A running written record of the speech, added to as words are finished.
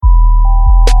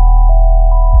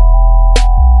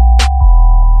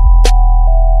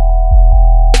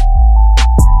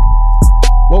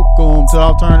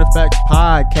Alternative Facts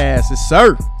Podcast. Yes,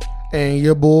 sir. And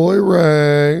your boy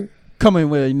Ray. Coming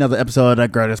with another episode of the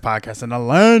greatest podcast in the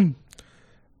land.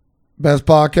 Best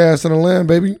podcast in the land,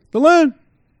 baby. The land.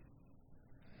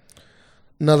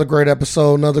 Another great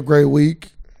episode, another great week.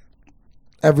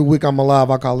 Every week I'm alive,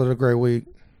 I call it a great week.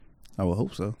 I would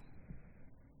hope so.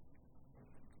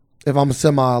 If I'm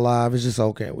semi-alive, it's just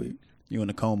okay week. You in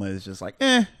a coma is just like,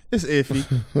 it's iffy.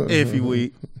 Iffy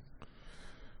week.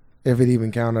 If it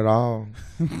even count at all.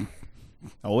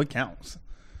 Oh, it counts.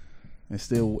 It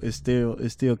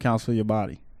still counts for your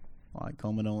body. Like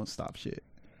coma don't stop shit.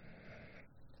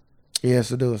 Yes,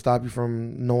 it do. Stop you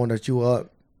from knowing that you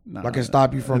up. Nah, Like it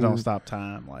stop you from. It don't stop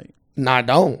time. Like Nah, I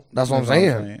don't. That's what I'm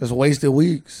saying. It's wasted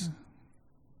weeks.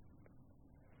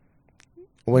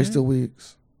 Wasted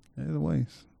weeks. It's a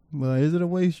waste. Well, is it a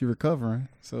waste? You're recovering,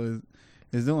 so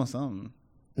it's doing something.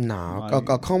 Nah, Like-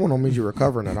 a coma don't mean you're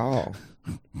recovering at all.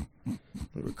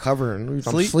 Recovering, I'm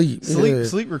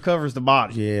Sleep recovers the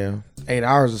body. Yeah, 8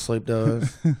 hours of sleep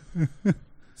does.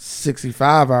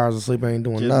 65 hours of sleep ain't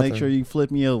doing Just nothing. make sure you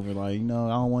flip me over. Like, I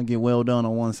don't want to get well done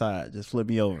on one side. Just flip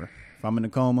me over. If I'm in a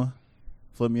coma,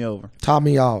 flip me over. Top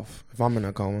me off if I'm in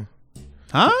a coma.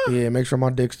 Huh? Yeah, make sure my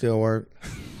dick still work.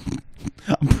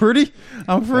 I'm pretty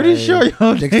sure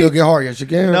your dick still get hard. Yes, you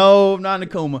can. No, I'm not in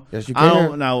a coma. Yes, you I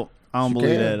can. don't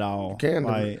believe that at all. You can.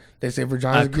 Like, They say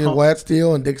vaginas get wet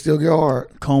still and dick still get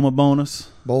hard. coma bonus.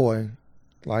 Boy,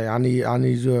 like I need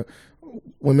you.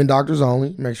 Women doctors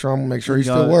only. Make sure you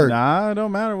still work. Nah, it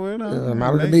don't matter what. It doesn't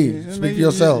matter to me. Speak for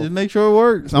yourself. Just make sure it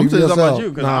works. I'm Speak for just talking about yourself. you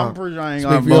because Nah. I'm pretty sure I ain't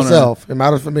gonna Speak have for a boner. yourself. It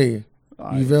matters for me.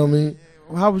 You feel me?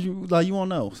 How would you like? You won't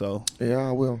know. So Yeah,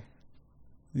 I will.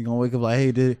 you gonna wake up like,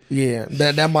 hey, did Yeah,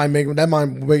 that might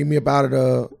wake me up out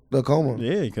of the coma.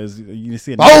 yeah? Because you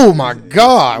see. Oh my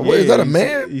God! What is that, a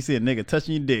man? You see a nigga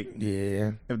touching your dick.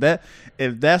 Yeah.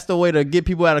 If that's the way to get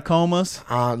people out of comas,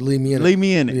 Leave me in it. leave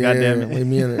me in it. Yeah, Goddamn it. leave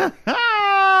me in it.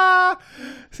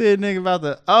 See a nigga about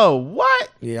to. Oh, what?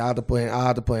 Yeah, I had to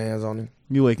put hands on him.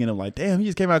 You waking up like, damn, he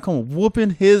just came out of coma,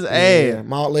 whooping his Yeah, ass.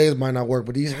 my legs might not work,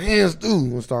 but these hands do.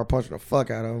 And start punching the fuck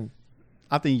out of him.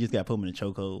 I think you just got to put him in a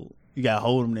chokehold. You got to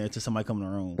hold him there till somebody come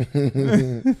in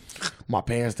the room. My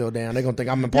pants still down. They gonna think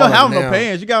I'm in You part don't have of it no now.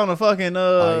 pants. You got on a fucking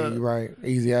You right,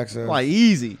 easy access. like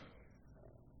easy.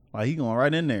 Like he going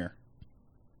right in there.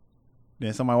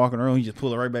 Then somebody walking around, he just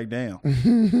pull it right back down.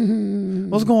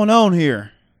 What's going on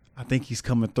here? I think he's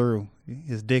coming through.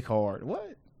 His dick hard.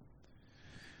 What?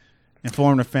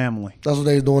 Inform the family. That's what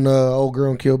they was doing. Old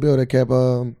girl in Kill Bill. They kept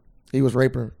he was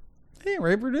raping her. He ain't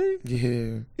raped her, did he?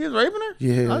 Yeah, He was raping her?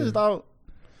 Yeah. I just thought.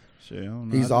 Shit, I don't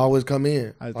know. he's always come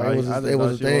in. I Like, thought, it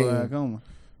was a thing. Like, coma.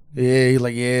 Yeah, he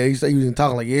like he said he was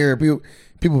talking like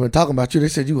people been talking about you. They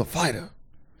said you a fighter.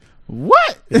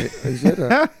 What? Yeah, he said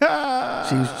that.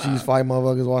 she was fighting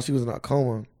motherfuckers while she was in a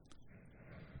coma.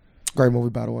 Great movie,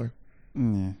 by the way.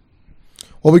 Mm.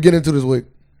 What we get into this week?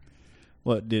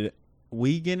 What did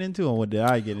we get into, or what did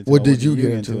I get into? What Or did you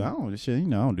get into? I don't shit. I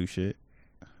don't do shit.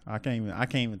 I can't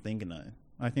even think of nothing.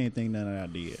 I can't think of nothing that I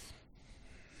did.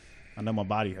 I know my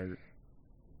body hurt.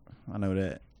 I know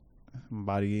that my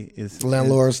body is. The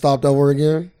landlord stopped over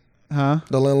again. Huh?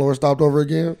 The landlord stopped over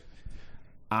again.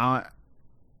 I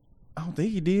don't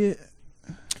think he did.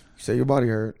 You say your body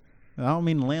hurt. I don't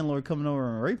mean the landlord coming over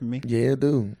and raping me. Yeah,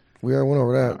 dude. We already went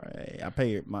over that. All right, I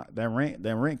paid that rent.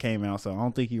 That rent came out, so I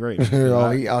don't think he raped me.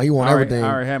 He want everything.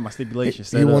 I already had my stipulations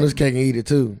set He up. want his cake and eat it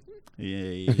too.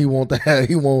 Yeah. He want that.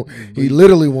 He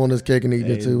literally want his cake and eat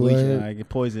it too. Bleaching. Right? I get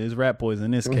poison. It's rat poison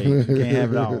in this cake. You can't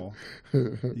have it all.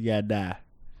 You gotta die.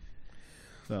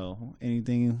 So,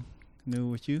 anything new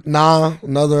with you? Nah,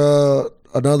 another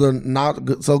not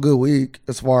good, so good week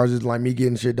as far as just like me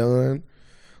getting shit done.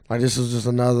 Like this is just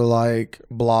another like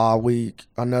blah week.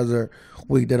 Another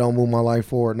week that don't move my life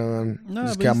forward none. No,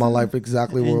 Just but kept you my still life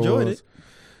exactly where it enjoyed was. it.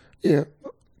 Yeah,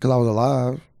 because I was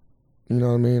alive. You know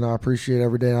what I mean? I appreciate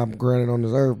every day I'm granted on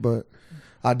this earth, but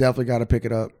I definitely got to pick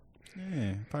it up.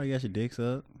 Yeah, probably got your dick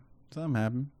sucked. Something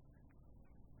happened.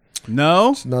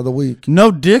 No, It's another week.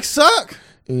 no dick suck.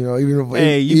 You know, even if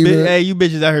Hey, even, you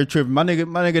bitches out here tripping. My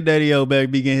nigga, Daddy O better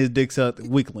be getting his dick sucked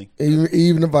weekly.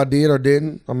 even if I did or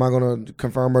didn't, I'm not gonna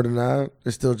confirm or deny it.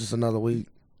 It's still just another week.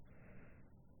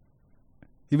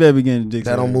 You better be getting dick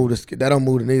That sucked. don't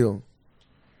move the needle.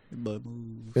 But,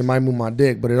 It might move my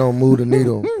dick, but it don't move the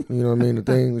needle. You know what I mean? The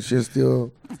thing, shit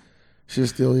still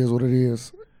is what it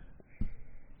is.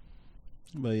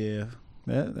 but yeah,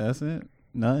 that's it.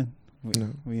 None.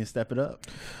 We can step it up.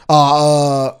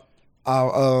 I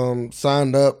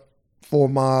signed up for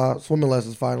my swimming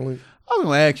lessons finally. I was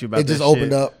gonna ask you about It just that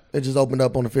opened shit. up. It just opened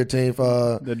up on the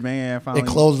 15th. The man finally It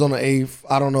closed on the 8th.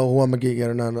 I don't know who I'm gonna get yet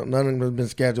or none. None of them has been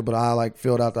scheduled, but I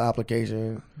filled out the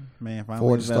application. Man, for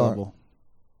finally it to start. available.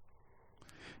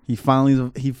 He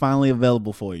finally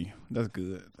available for you. That's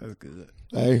good. That's good.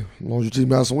 Hey, as long as you teach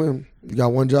me how to swim, you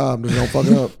got one job. Just don't fuck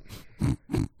it up.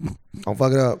 Don't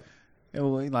fuck it up.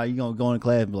 Like you gonna go in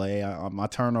class and be like, hey, my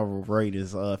turnover rate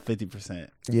is 50%.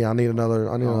 Yeah, I need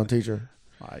another teacher.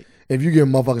 Like If you give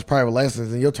motherfuckers private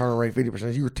lessons and your turn rate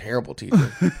 50%, you're a terrible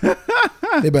teacher.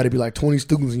 They better be like 20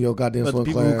 students in your goddamn but the swim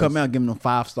people class. who come out giving them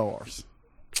 5 stars.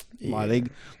 Yeah.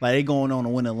 They going on to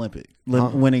win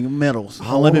winning medals, I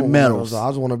don't Olympic want medals. I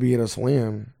just want to be able to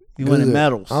swim. You winning Good.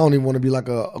 medals. I don't even want to be like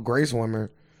a great swimmer.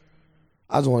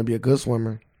 I just want to be a good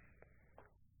swimmer.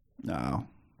 No.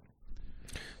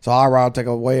 So I'd rather take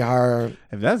a way higher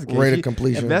If that's the case, rate of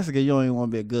completion. If that's the case, you don't even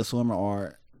want to be a good swimmer,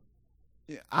 or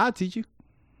I'll teach you.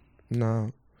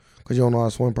 No, because you don't know how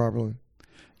to swim properly.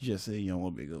 You just say you don't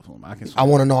want to be a good swimmer. I can swim. I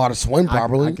want to know how to swim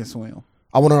properly. I can swim.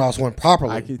 I want to know how to swim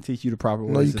properly. I can teach you the proper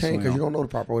ways No, you to can't swim. because you don't know the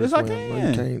proper way Yes, to I swim. can. No,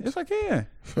 you can't. Yes, I can.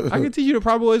 I can teach you the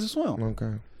proper ways to swim.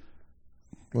 Okay.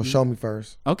 Well, show me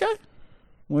first. Okay.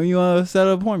 When you set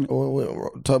an appointment.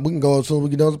 We can go as soon as we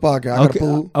get done with the podcast. I got a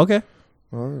pool. Okay.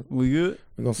 All right. We good?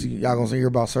 We're gonna see. Y'all gonna hear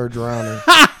about Sir drowning.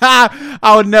 I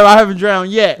haven't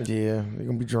drowned yet. Yeah, you're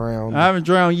gonna be drowned. I haven't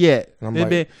drowned yet. And I'm It like,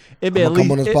 been I'm at gonna least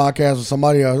come on this podcast with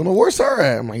somebody else. I'm like, where's Sir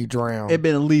at? I'm like, he drowned. it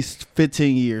been at least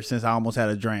 15 years since I almost had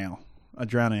a drowning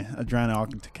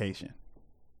altercation.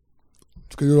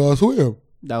 It's because you know how to swim.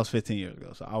 That was 15 years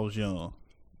ago, so I was young.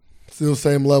 Still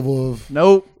same level of,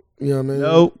 Nope. you know what I mean?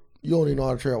 Nope. You don't even know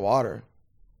how to tread water.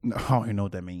 No, I don't even know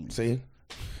what that means. See?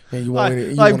 And you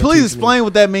want Please explain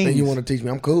what that means. And you want to teach me?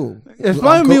 I'm cool.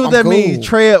 Explain to me what that means.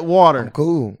 Tread water. I'm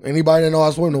cool. Anybody that know how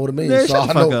to swim know what it means. Man, so shut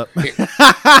the I fuck know.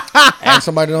 up. Ask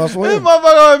somebody that know how to This swim.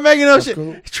 motherfucker ain't making no That's shit.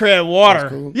 cool. Tread water.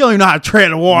 That's cool. You don't even know how to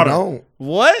tread the water. You don't.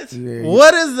 What? Yeah,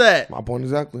 What is that? My point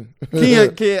exactly.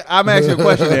 I'm asking you a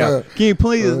question now. Can you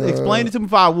please explain it to me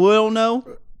if I will know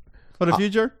for the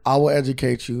future? I will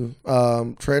educate you.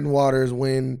 Treading water is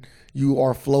when you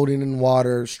are floating in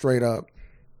water straight up.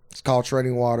 It's called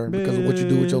treading water because of what you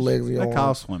do with your legs and your That's arms.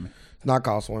 called swimming. It's not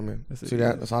called swimming. See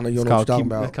that? That's how I know you It's don't know what you're talking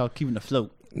That's about. called keeping the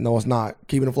float. No, it's not.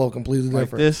 Keeping the flow completely Like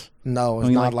different. this? No, it's I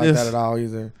mean, not like like this? that at all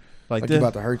either. Like Like this? you're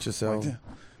about to hurt yourself.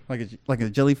 Like a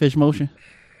jellyfish motion?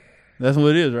 That's what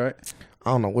it is, right?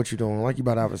 I don't know what you're doing. Like you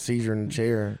about to have a seizure in the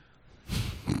chair.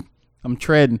 I'm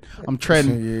treading. Yeah. I'm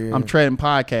treading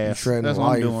podcasts. You're treading That's life.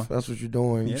 what I'm doing. That's what you're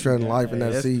doing. Yeah, You're treading yeah, life in that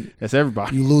that's- seat. That's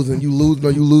everybody. You losing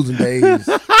days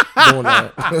doing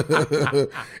that.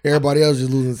 Everybody else just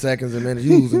losing seconds and minutes.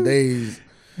 You losing days.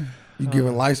 You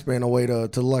giving lifespan away to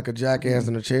like a jackass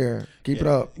in a chair. Keep it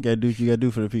up. You gotta do what you gotta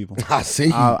do for the people. I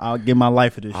see. I'll give my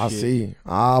life for this I shit. see.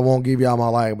 I won't give y'all my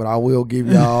life, but I will give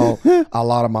y'all a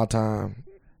lot of my time.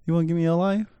 You wanna give me your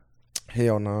life?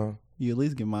 Hell no. You at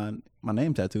least get my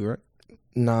name tattoo, right?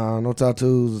 Nah, no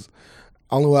tattoos.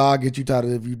 Only way I'll get you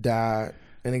tattooed if you died.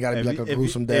 And it gotta be like a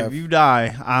gruesome death. If you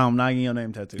die, I'm not getting your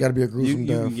name tattoo. Gotta be a gruesome You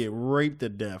death. can get raped to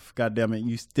death. God damn it,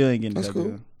 you still ain't getting That's tattoo.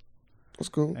 cool. That's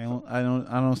cool. I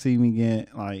don't see me getting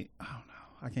like I don't know.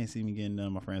 I can't see me getting none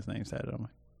of my friends' names tattooed on me.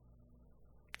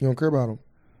 You don't care about them.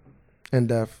 And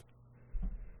death.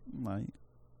 Like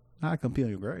I compete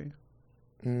on your grave.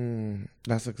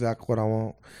 That's exactly what I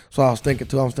want. So I was thinking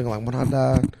too. I was thinking like when I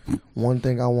die, one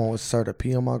thing I want is Sir to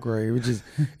pee on my grave.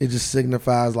 It just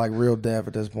signifies like real death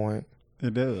at this point.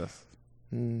 It does.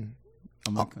 Mm.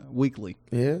 I'm like, weekly.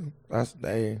 Yeah, that's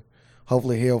hey.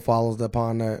 Hopefully hell follows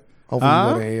upon that. Hopefully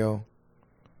you go to hell.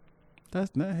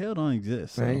 That hell don't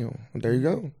exist. So. Damn, there you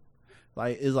go.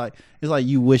 Like it's like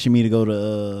you wishing me to go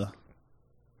to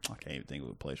I can't even think of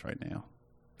a place right now.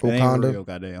 It ain't Wakanda. real,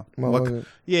 goddamn. Motherfucker.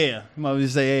 Yeah, you might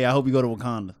just say, hey, I hope you go to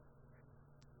Wakanda.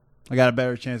 I got a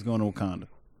better chance going to Wakanda.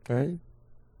 Hey.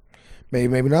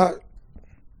 Maybe not.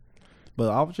 But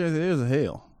the off chance there is a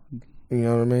hell. You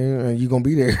know what I mean? And you gonna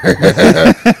be there.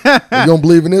 You don't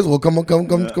believe in this? Well, come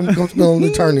spend an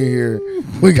eternity here.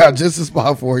 We got just a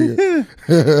spot for you.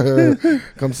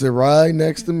 Come sit right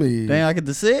next to me. Dang, I get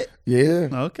to sit? Yeah.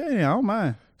 Okay, I don't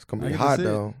mind. It's gonna I be get to hot sit.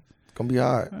 though. It's gonna be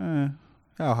hot.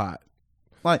 How hot?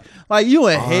 Like you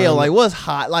in hell? Like what's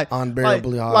hot? Like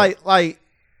Unbearably hot. Like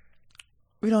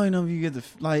we don't even know if you get the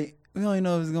like. We don't even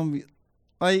know if it's gonna be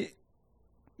like.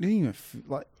 You didn't even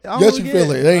like. Yes, you feel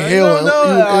it. It ain't hell. You don't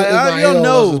know. You don't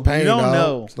know. It's pain, You don't dog.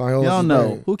 know. It's not hell You don't unless it's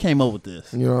know pain. who came up with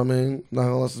this. You know what I mean? Not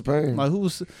unless it's pain. Like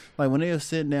who's like when they were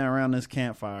sitting down around this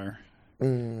campfire,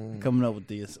 coming up with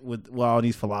this with all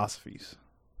these philosophies.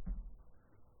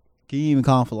 Can you even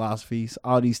call them philosophies?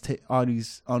 All these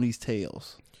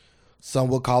tales. Some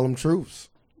will call them truths.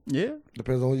 Yeah.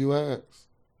 Depends on who you ask.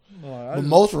 Well, But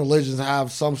most religions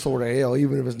have some sort of hell,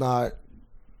 even if it's not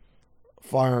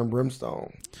fire and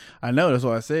brimstone. I know. That's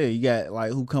what I said. You got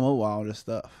like who come up with all this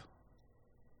stuff.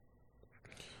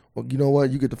 Well, you know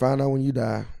what? You get to find out when you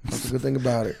die. That's the good thing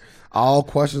about it. All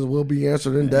questions will be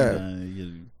answered in death.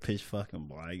 You pitch fucking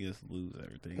black, just lose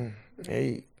everything.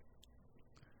 Hey.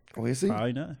 We'll see.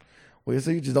 Probably not. We'll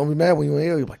see. Just don't be mad when you're in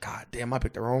hell. You're like, God damn, I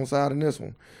picked the wrong side in this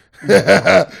one.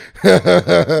 Damn,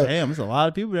 there's a lot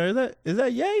of people there. Is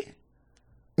that yay?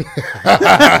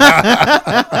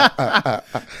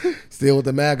 Still with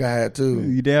the MAGA hat, too.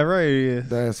 You damn right it is.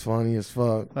 That's funny as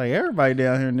fuck. Like everybody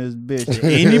down here in this bitch.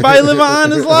 Anybody live an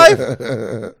honest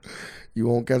life? You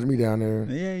won't catch me down there.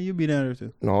 Yeah, you be down there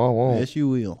too. No, I won't. Yes, you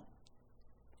will.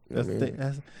 That's I the mean,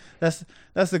 thing.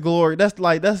 That's the glory.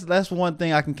 That's one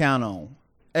thing I can count on.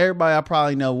 Everybody I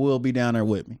probably know will be down there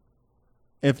with me.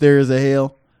 If there is a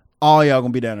hell, all y'all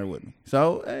gonna be down there with me.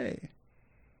 So hey,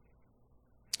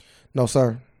 no,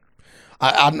 sir.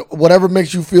 I whatever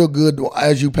makes you feel good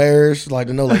as you perish, like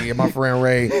to know, like, yeah, my friend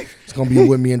Ray is gonna be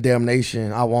with me in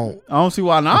damnation. I won't. I don't see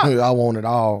why not. I won't at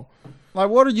all. Like,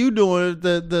 what are you doing?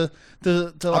 To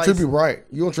I like, treat people right.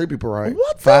 You don't treat people right.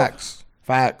 What the- Facts.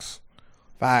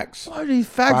 what are these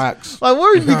facts? Like,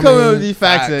 where are you You know what I coming up mean? with these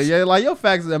facts Facts. at? Yeah, like your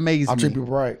facts amaze I me. treat people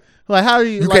right. Like, how do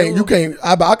you? You like, can't.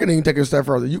 I can even take it a step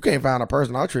further. You can't find a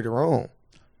person I treat it wrong.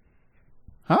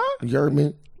 Huh? You heard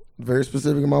me? Very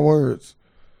specific in my words.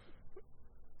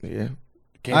 Yeah. You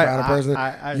can't find a person.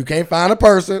 You can't find a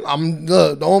person.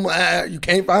 You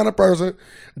can't find a person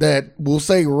that will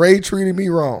say Ray treated me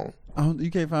wrong.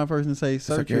 You can't find a person to say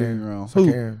search Yes, I you can. wrong. Yes,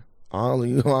 I can. I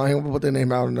ain't gonna put their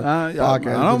name out in the podcast.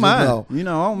 I don't mind. Know, You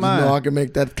know, I don't you mind. know I can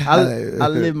make that. I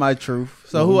live my truth.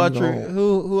 So No, who I you treat? don't.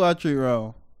 Who I treat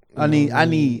wrong? I No,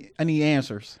 need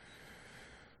answers.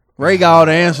 Ray got all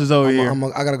the answers over here.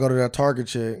 I gotta go to that Target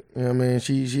chick. You know what I mean?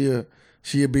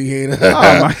 She'll be here.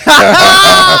 Oh my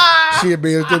She'll be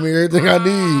here to tell me everything I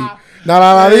need. Not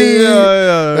all I need.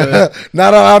 Yeah.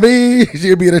 Not all I need.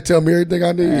 She'll be here to tell me everything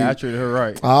I need. Hey, I treated her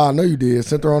right. I know you did.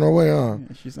 Sent her on her way, huh?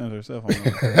 She sent herself on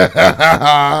her.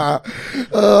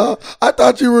 I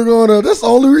thought you were gonna. That's the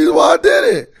only reason why I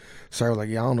did it. Sir was like,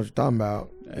 yeah, I don't know what you're talking about.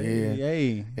 Yeah.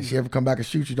 Hey. And she ever come back and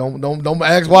shoot you, don't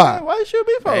ask why. Why you shoot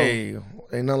me for? Hey,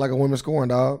 ain't nothing like a woman scoring,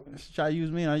 dog. She try to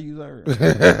use me and I use her.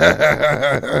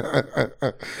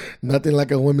 Nothing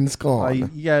like a woman scoring.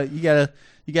 Like, you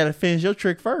gotta finish your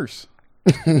trick first.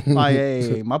 Like,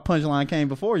 hey, my punchline came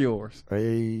before yours.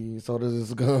 Hey, so this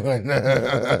is good. I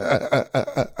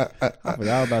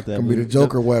forgot about that. Gonna be the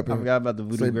Joker I weapon. forgot about the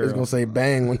voodoo girl. It's gonna say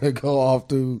bang when they go off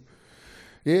to.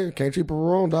 Yeah, can't treat people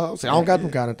wrong, dog. See, I don't got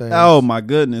them kind of things. Oh my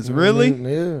goodness, really?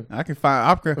 Yeah. I can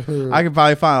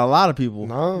probably find a lot of people.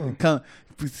 No.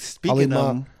 Speaking of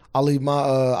them, I'll leave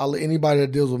anybody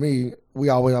that deals with me. We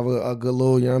always have a good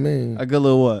little, you know what I mean? a good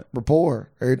little what? Rapport.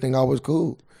 Everything always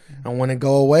cool. And when it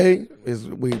go away, is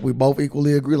we both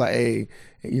equally agree. Like, hey,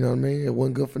 you know what I mean? It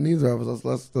wasn't good for neither of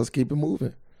us. Let's keep it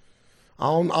moving. I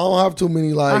don't have too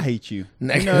many like. I hate you.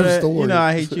 Negative stories. You know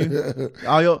I hate you.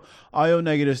 all your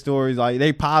negative stories, like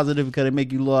they positive because they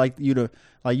make you look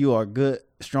like you are a good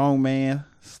strong man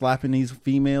slapping these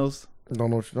females. Don't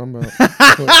know what you're talking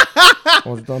about. Don't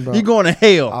know what you're talking about. You going to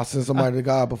hell? I sent somebody to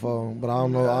God before, but I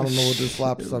don't know what this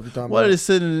slap stuff you're talking What about. is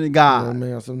sitting in You know God? what I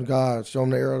mean? I sent him to God. Show him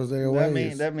the arrows their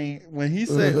ways. That mean when he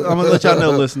said, I'm gonna let y'all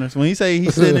know, listeners. When he say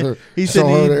he's sending Show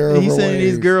her the arrow of her these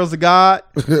ways. girls to God,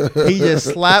 he just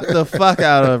slapped the fuck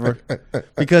out of her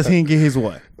because he didn't get his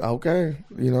way. Okay,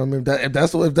 you know what I mean. If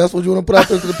that's what you want to put out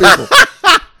there to the people,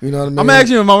 you know what I mean. I'm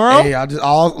asking you, am I wrong? Hey,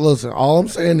 all I'm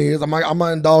saying is I'm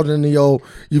not indulging in you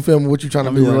feel me? What you trying to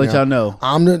I'm do gonna right let now? y'all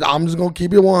know. I'm just gonna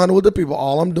keep it 100 with the people.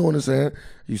 All I'm doing is saying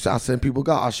I send people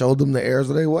God. I showed them the errors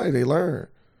of their way. They learn.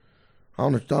 I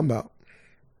don't know what you're talking about.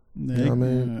 You know what I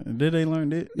mean? Did they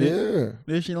learn? Yeah.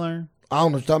 Did she learn? I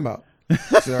don't know what you're talking about.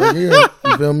 See, right here,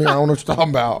 you feel me? I don't know what you're talking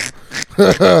about.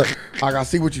 Like, I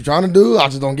see what you're trying to do. I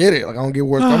just don't get it. Like, I don't get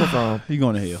where it's coming from. You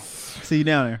going to hell? See you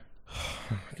down there.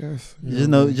 I guess. Just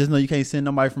know you can't send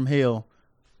nobody from hell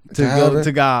to go heaven?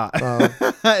 to God. Uh,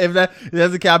 if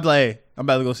that's the case, I'm like, hey, I'm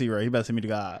about to go see Ray. He about to send me to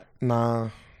God. Nah.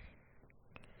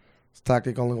 This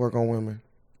tactic only work on women.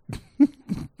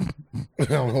 It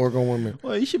don't work on women.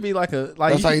 Well, you should be like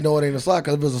That's how you know it ain't a slap.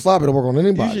 Because if it's a slap, it'll work on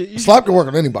anybody. You should- Slap can work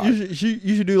on anybody. You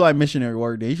should do like missionary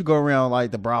work. Then you should go around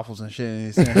like the brothels and shit.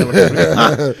 And send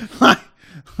helicopters.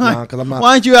 Nah, 'cause I'm not.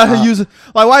 Why aren't you out here using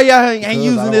why you out here ain't Because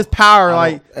using this power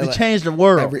I don't- to like, change the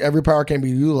world? Every power can't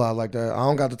be utilized like that. I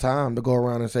don't got the time to go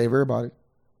around and save everybody.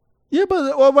 Yeah,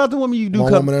 but what about the woman you do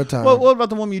One come? woman at a time. What about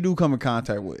the woman you do come in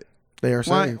contact with? They are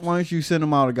Why saved. don't you send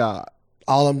them all to God?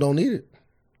 All of them don't need it.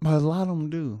 But a lot of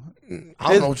them do.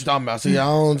 I don't know what you're talking about. See, I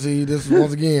don't see this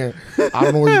once again. I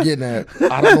don't know where you're getting at.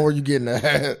 I don't know where you're getting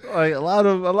at. Like a lot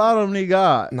of them need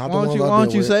God. Not Why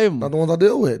don't you save them? Not the ones I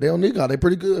deal with. They don't need God. They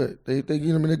pretty good. They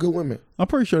you know, they're good women. I'm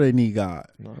pretty sure they need God.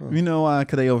 You know why?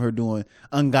 Because they over here doing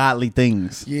ungodly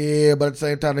things. Yeah, but at the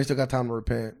same time, they still got time to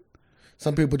repent.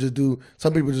 Some people just do.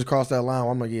 Some people just cross that line.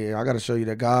 I'm like, yeah, I got to show you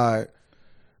that God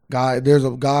has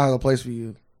a place for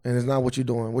you. And it's not what you're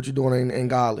doing. What you're doing ain't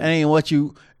godly. It ain't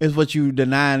it's what you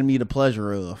denying me the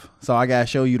pleasure of. So I gotta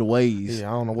show you the ways. Yeah,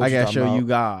 I don't know what I you're gotta show about. you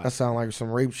God. That sound like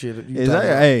some rape shit.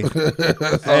 Hey,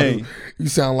 You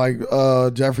sound like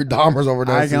Jeffrey Dahmer's over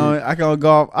there. I can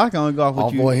go off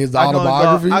what you. Boy, his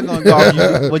autobiography. I can go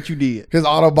off what you did. His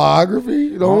autobiography.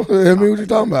 You know, I mean, what you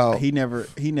talking about? He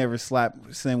never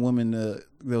sent women to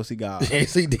go see God.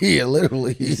 Yes, he did.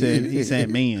 Literally, He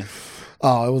sent men.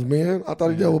 Oh, it was men. I thought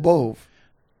he dealt with both.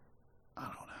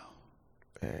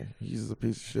 Hey, he's a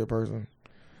piece of shit person.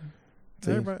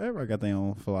 Everybody got their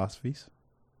own philosophies.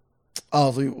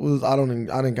 Oh, so I didn't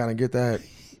kind of get that.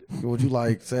 Would you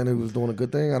like saying he was doing a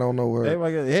good thing? I don't know where.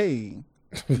 Everybody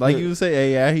like you say,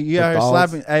 hey, you out here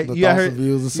slapping. Hey, you out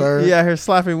here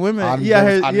slapping women. I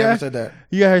never said that.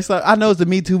 You out here slap. I know it's the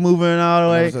Me Too movement and all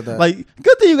the way. Said that. Like,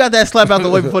 good thing you got that slap out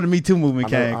the way before the Me Too movement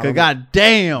came. Cause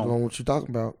goddamn, I don't know what you talking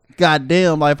about.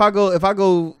 Goddamn, like if I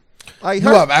go, like you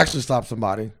have actually slapped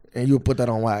somebody. And you put that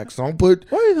on wax. Don't put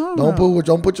your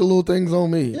little things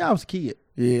on me. Yeah, I was a kid.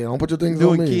 Yeah, don't put your things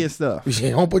on me. Doing kid stuff.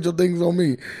 Yeah, don't put your things on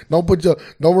me.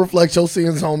 Don't reflect your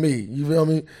sins on me. You feel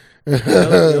me?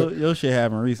 your shit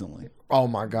happened recently. Oh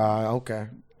my God. Okay.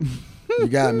 You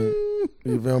got me.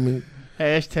 You feel me?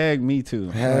 Hashtag me too.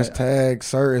 Hashtag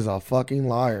sir is a fucking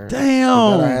liar.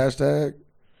 Damn. Is that a hashtag?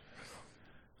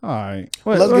 All right.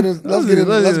 Let's get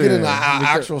into an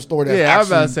actual story that's I was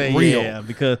about to say real. Yeah,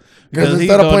 because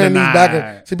instead of playing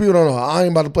these see, people don't know. I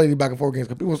ain't about to play these back and forth games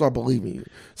because people start believing you.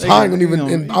 So I ain't gonna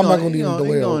even. I'm not gonna even dwell.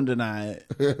 You're gonna deny it.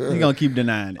 You're gonna keep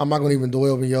denying it. I'm not gonna even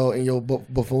dwell in your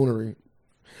buffoonery.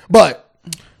 But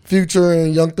Future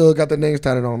and Young Thug got their names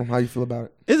tatted on them. How you feel about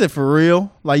it? Is it for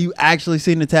real? Like you actually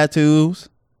seen the tattoos?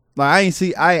 Like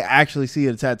I actually see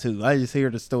the tattoo. I just hear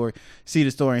the story, see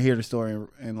the story, and hear the story,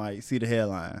 and like see the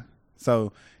headline.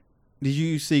 So, did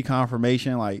you see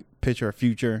confirmation? Like picture of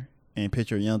Future and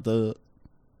picture of Young Thug?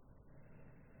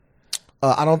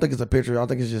 I don't think it's a picture. I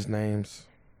think it's just names.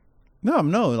 No,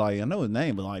 like I know his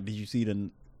name, but like, did you see the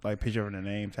picture of the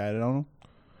name tatted on him?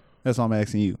 That's what I'm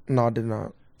asking you. No, I did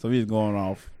not. So he's going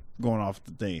off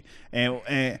the thing,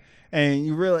 and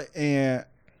you really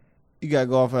you gotta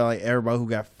go off of like everybody who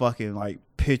got fucking like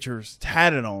pictures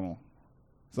tatted on them.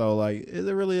 So like, is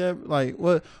it really like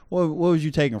what was you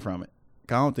taking from it?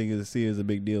 I don't think it's a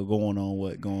big deal going on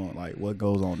what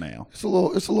goes on now. It's screaming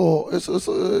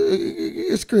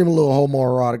a little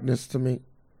homoeroticness to me.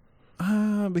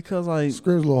 Because like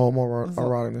screams a little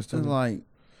homoeroticness to me. It's like,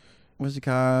 what's the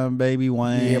kind, Baby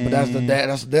Wayne? Yeah, but that's the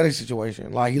daddy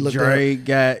situation. Like he looked Drake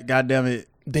got goddamn it.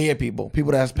 Dead people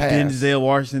that's passed. Denzel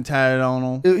Washington tatted on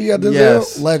him. Yeah,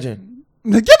 Denzel, legend.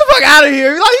 Get the fuck out of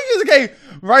here! Like you just can't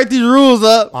write these rules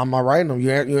up. I'm not writing them. You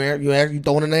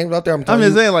throwing the names out there. I'm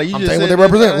just saying, like you I'm just saying what they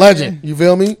represent. Legend. You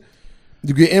feel me?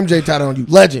 You get MJ tatted on you.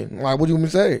 Legend. Like what do you want me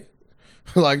to say?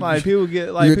 like people get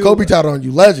you get Kobe tatted on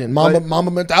you. Legend.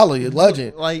 Mama mentality.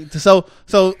 Legend. Like so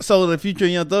the Future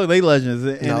and Young Thug, they legends.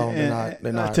 No,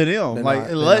 they're not. To them,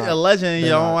 a legend in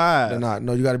your own eyes. They're not.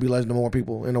 No, you got to be legend to more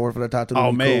people in order for that tattoo. Oh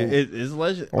to be man, cool. it's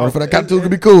legend. In order for that tattoo to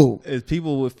be cool. It's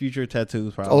people with Future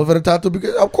tattoos. Probably. Oh, for the tattoo,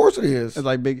 because of course it is. It's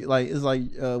like big. Like it's like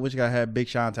which guy had Big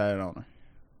Sean tatted on her?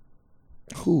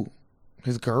 Who?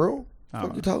 His girl?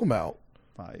 What are you talking about?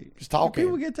 Like, just talking.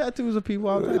 People get tattoos of people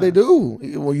all the time. They do.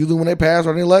 Well, usually when they pass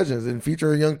are they legends. And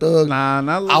Future and Young Thug. Nah,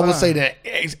 not. I would say that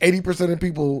 80% of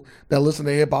people that listen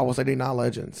to hip hop will say they're not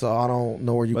legends. So I don't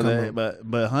know where you come from. But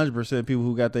 100% of people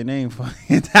who got their name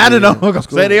tatted on them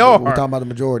say they are. We're talking about the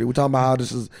majority. We're talking about how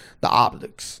this is the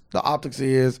optics. The optics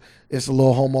is it's a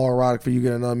little homoerotic for you to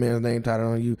get another man's name tatted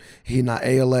on you. He not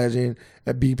A, legend,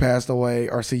 and B, passed away,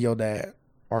 or C, your dad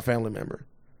or a family member.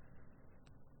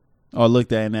 Or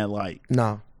looked at in that light.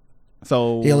 No.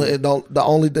 So the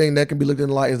only thing that can be looked in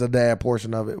the light is the dad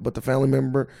portion of it, but the family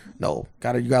member, no.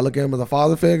 You gotta look at him as a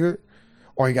father figure,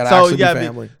 or you gotta actually be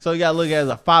family. So you gotta look at it as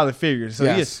a father figure. So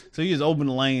yes. you just open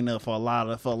the lane up for a lot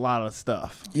of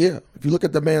stuff. Yeah, if you look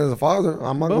at the man as a father,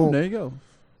 I'm not going. There you go.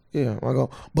 Yeah, I go.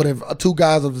 But if two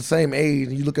guys of the same age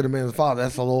and you look at a man as a father,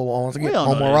 that's a little once again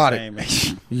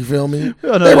homoerotic. You feel me? They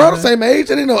around the same age.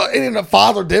 It ain't a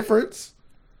father difference.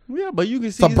 Yeah, but you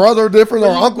can see it's a brother difference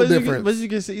or uncle difference. But you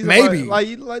can see maybe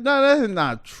like no, that's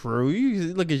not true. You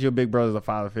can look at your big brother as a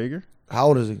father figure. How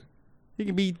old is he? He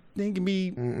can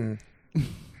be.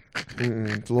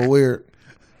 It's a little weird.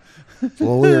 It's a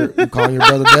little weird. You calling your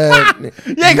brother dad?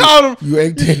 You ain't calling him. You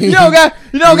 18. You don't got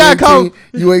to call him.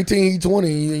 You 18. He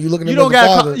 20. You looking at You don't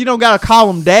got father. You don't got to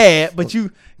call him dad, but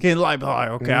you can like,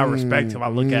 okay, I respect him. I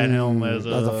look at him as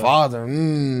a father.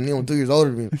 He only 2 years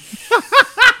older than me.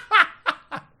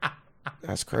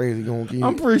 That's crazy.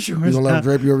 I'm pretty sure. You gonna let him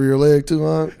drape you over your leg too,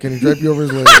 huh? Can he drape you over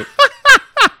his leg?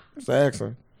 It's an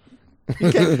accent.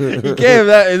 He can't.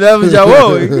 If that was your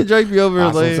whoa, he can drape you over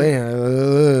his leg. That's what I'm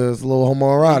saying. It's a little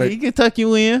homoerotic. He can tuck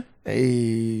you in.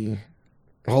 Hey,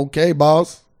 okay,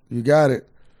 boss, you got it.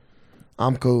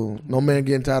 I'm cool. No man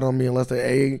getting tied on me unless the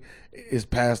A is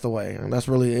passed away, and that's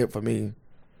really it for me.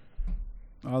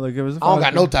 I don't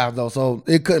got no ties though, so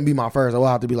it couldn't be my first. It will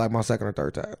have to be like my second or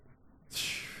third time.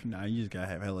 Nah, you just gotta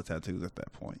have hella tattoos at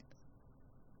that point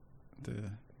to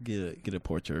get a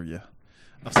portrait of you.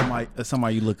 Of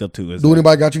somebody you look up to. Do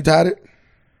anybody got you tatted?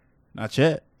 Not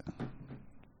yet.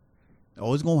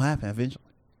 Oh, it's gonna happen eventually.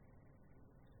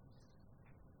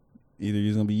 Either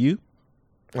it's gonna be you.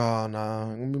 Oh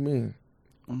nah, it's gonna be me.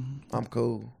 I'm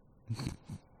cool.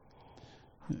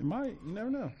 It might. You never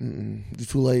know. You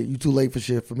too late. You too late for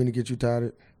shit for me to get you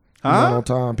tatted. Huh? Not on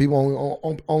time.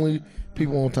 People only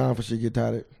people on time for shit get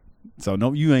tatted. So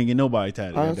no, you ain't get nobody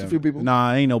tatted. There's a few people.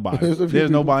 Nah, ain't nobody. There's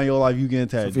nobody in your life you getting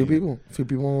tatted. A few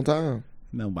people on time.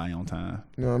 Nobody on time.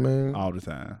 You know what I mean? All the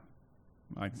time.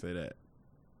 I can say that.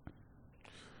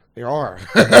 There are.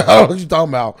 I don't know what you talking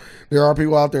about. There are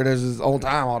people out there that's just on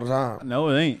time all the time. No,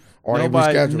 it ain't. Or they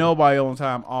reschedule. Nobody on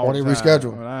time all the time. Or they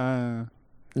reschedule.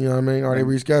 You know what I mean? Or they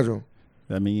reschedule.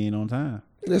 That mean you ain't on time.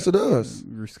 Yes, it does.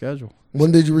 Reschedule.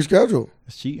 When did you reschedule?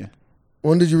 It's cheating.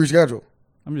 When did you reschedule?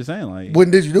 I'm just saying, like. When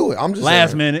did you do it? I'm just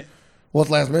last saying. minute. What's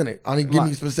last minute? I need to give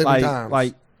me specific times.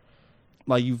 Like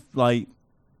you an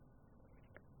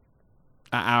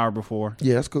hour before.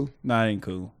 Yeah, that's cool. No, that ain't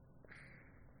cool.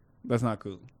 That's not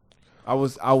cool. I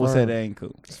would say that ain't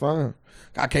cool. It's fine.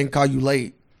 I can't call you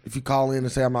late if you call in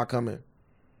and say I'm not coming.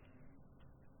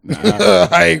 Nah,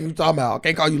 I ain't talking about. I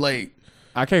can't call you late.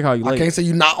 I can't call you late. I can't say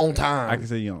you're not on time. I can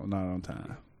say you're not on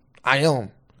time. I am.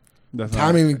 That's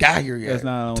time ain't even got here yet. That's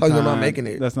not on Tell time. you I'm not making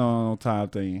it. That's not on time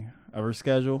thing. A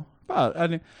reschedule. About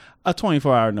a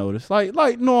 24-hour notice.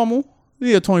 Like normal. You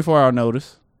get a 24-hour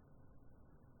notice.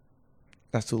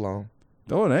 That's too long.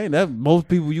 No, it ain't. That's most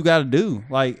people you got to do.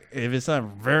 Like, if it's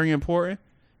something very important,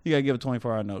 you got to give a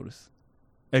 24-hour notice.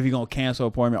 If you're going to cancel an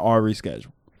appointment or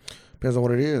reschedule. Depends on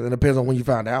what it is. And it depends on when you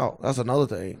find out. That's another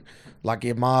thing. Like,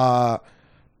 if my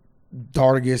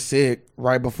daughter gets sick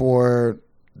right before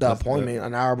the appointment,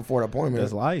 an hour before the appointment.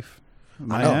 That's life.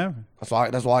 I know.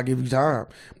 That's why I give you time.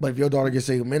 But if your daughter gets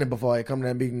sick a minute before I come to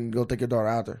that meeting, go take your daughter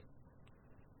out there.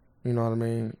 You know what I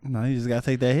mean? No, you just got to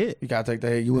take that hit. You got to take that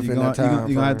hit. You within that time.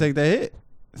 You're going to have to take that hit.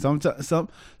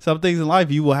 Some things in life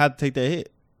you will have to take that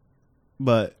hit.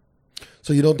 But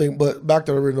so you don't think, but back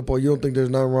to the original point, you don't think there's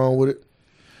nothing wrong with it?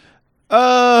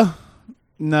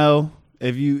 No.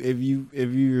 If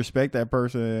you respect that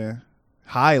person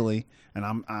highly, and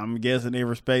I'm guessing they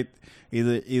respect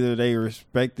either they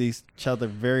respect each other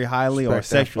very highly or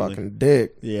sexually. That fucking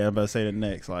dick. Yeah, I'm about to say the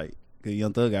next. Like, cause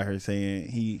Young Thug out here saying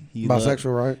he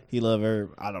bisexual, right? He love her.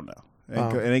 I don't know.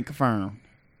 It ain't confirmed.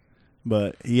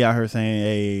 But he out here saying,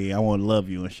 "Hey, I want to love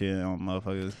you" and shit on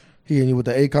motherfuckers. He and you with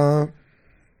the Akon.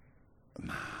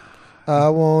 I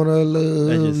wanna love.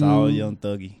 That's just all Young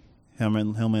Thuggy. Him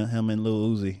and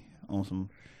Lil Uzi on some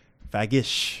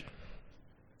faggish.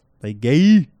 They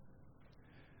gay.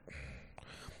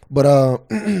 But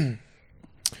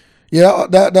yeah,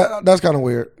 that's kind of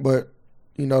weird. But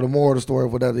you know, the moral of the story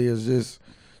of what that is just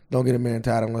don't get a man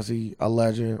tied unless he a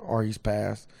legend or he's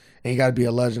passed. And you got to be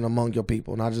a legend among your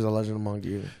people, not just a legend among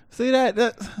you. See that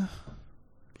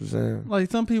Just saying.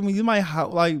 Like some people, you might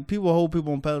like people hold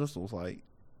people on pedestals. Like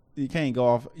you can't go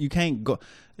off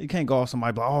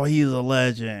somebody. Like, oh, he's a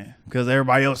legend because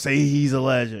everybody else say he's a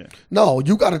legend. No,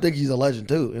 you got to think he's a legend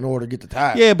too in order to get the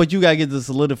tag. Yeah, but you got to get the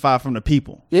solidify from the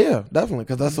people. Yeah, definitely,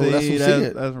 because that's who see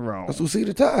it. That's wrong. That's who see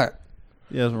the tag.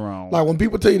 Yeah, that's wrong. Like when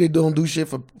people tell you they don't do shit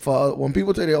for when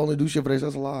people tell you they only do shit for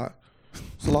themselves, that's a lie.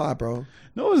 It's a lie, bro.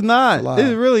 No, it's not.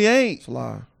 It really ain't. It's a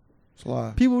lie. It's a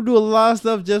lie. People do a lot of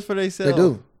stuff just for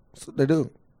themselves. They do.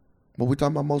 But we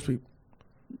talking about most people.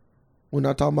 We're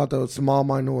not talking about the small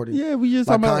minority. Yeah, we just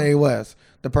like talking Kanye West,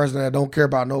 the person that don't care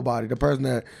about nobody, the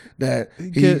person that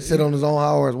he sit on his own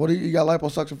hours. What do you got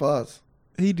liposuction for us?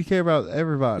 He care about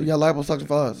everybody. You got liposuction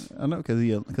for us. I know, because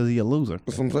he a loser.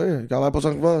 That's what I'm saying. You got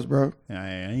liposuction for us, bro.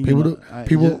 Yeah,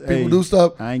 people do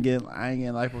stuff. I ain't getting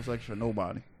liposuction for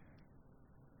nobody.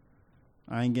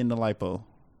 I ain't getting the lipo.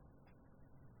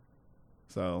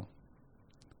 So,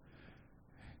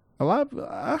 A lot.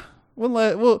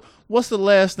 What's the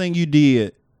last thing you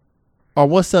did, or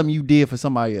what's something you did for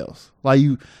somebody else? Like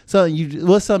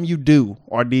what's something you do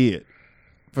or did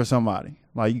for somebody?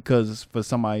 Like because for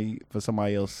somebody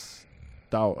else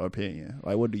thought or opinion.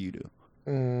 Like what do you do?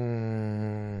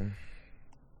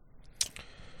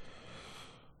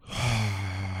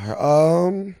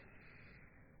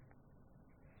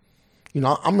 You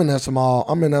know, I'm in that small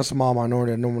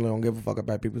minority that normally don't give a fuck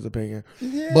about people's opinion.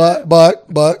 Yeah.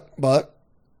 But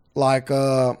like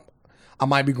I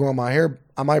might be growing my hair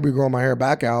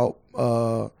back out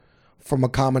from a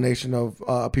combination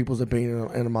of people's opinion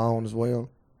and my own as well.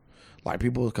 Like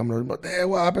people was coming to me, but damn,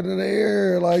 what happened in the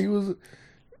hair? Like you was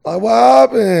like, what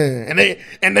happened?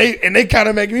 And they kind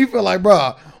of make me feel like,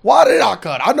 bro, why did I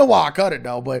cut it? I know why I cut it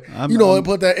though, but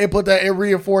it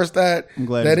reinforced that in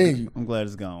you. I'm glad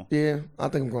it's gone. Yeah, I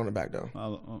think I'm growing it back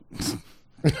though.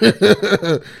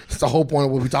 It's the whole point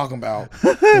of what we're talking about.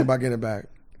 Think about getting it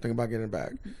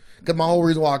back. Because my whole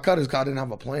reason why I cut it is because I didn't have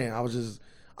a plan. I was just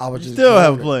still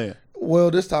have a plan.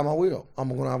 Well, this time I will. I'm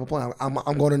going to have a plan. I'm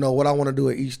going to know what I want to do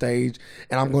at each stage,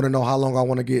 and I'm going to know how long I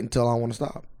want to get until I want to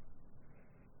stop.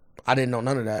 I didn't know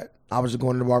none of that. I was just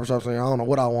going to the barbershop saying, I don't know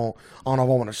what I want. I don't know if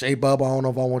I want to shape up. I don't know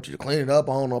if I want you to clean it up.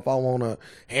 I don't know if I want a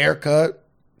haircut.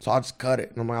 So I just cut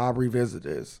it. And I'm like, I'll revisit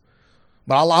this.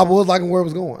 But I was liking where it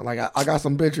was going. Like, I got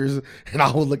some pictures, and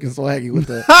I was looking so haggy with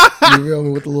the, you feel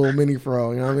me, with the little mini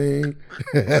fro. You know what I mean?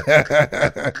 You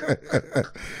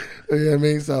know what I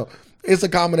mean? So it's a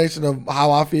combination of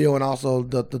how I feel and also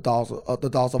the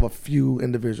thoughts of a few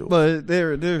individuals. But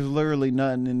there's literally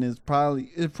nothing, and it's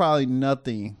probably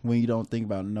nothing when you don't think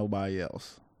about nobody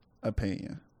else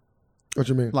opinion. What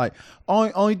you mean? Like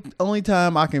only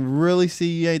time I can really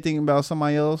see you ain't thinking about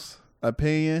somebody else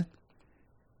opinion.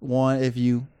 One, if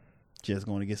you just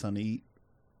going to get something to eat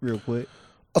real quick.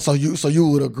 So you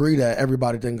would agree that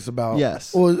everybody thinks about?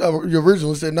 Yes. Well, you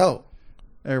originally said no.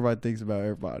 Everybody thinks about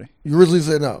everybody. You originally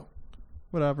said no.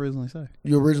 What did I originally say?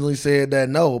 You originally said that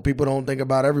no, people don't think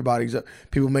about everybody.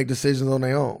 People make decisions on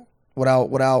their own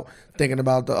without thinking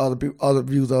about the other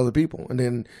views of other people. And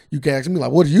then you can ask me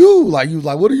like, what do you like? You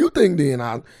like, what do you think? Then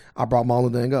I brought my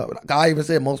own thing up. I even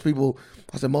said most people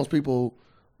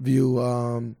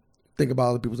view think about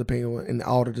other people's opinion in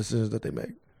all the decisions that they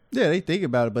make. Yeah, they think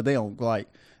about it, but they don't like.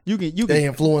 They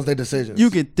influence their decisions.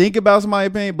 You can think about somebody's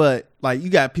opinion, but like you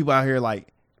got people out here like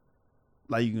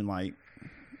you can like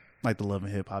the love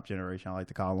and hip hop generation, I like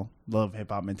to call them, love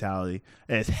hip hop mentality,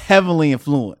 and it's heavily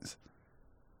influenced.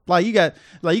 Like you got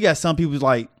some people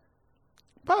like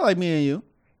probably like me and you,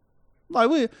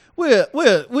 like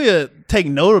we'll take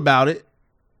note about it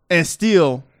and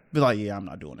still be like, yeah, I'm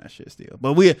not doing that shit still,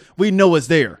 but we know it's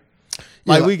there.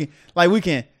 Like we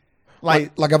can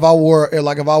if I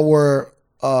wore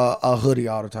a hoodie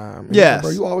all the time. Yes. Like,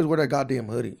 bro, you always wear that goddamn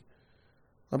hoodie.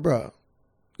 Like, bro,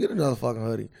 get another fucking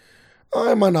hoodie.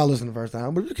 I might not listen the first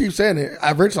time, but if you keep saying it,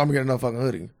 eventually I'm gonna get another fucking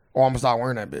hoodie, or I'm gonna start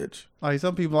wearing that bitch. Like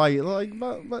some people but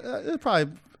it's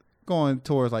probably going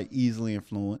towards like easily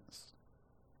influenced.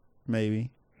 Maybe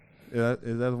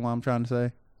is that what I'm trying to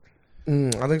say?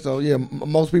 I think so. Yeah,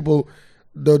 most people.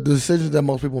 The decisions that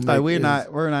most people make. Like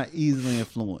we're not easily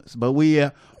influenced, but we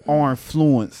are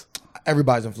influenced.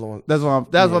 Everybody's influenced. That's what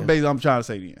basically I'm trying to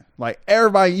say to you. Like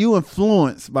everybody, you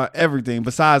influenced by everything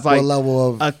besides like what level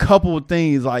of a couple of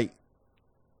things like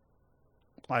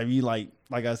you like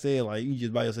I said, like you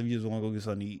just by yourself, you just want to go get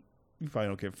something to eat. You probably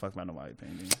don't care a fuck about nobody's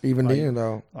opinion. Even like, then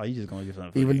though. Like you just gonna get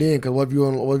something. Even then, because what if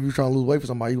you trying to lose weight for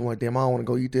somebody? You like, damn, I don't want to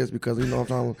go eat this because you know I'm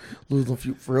trying to lose them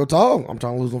few. For real talk, I'm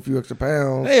trying to lose them few extra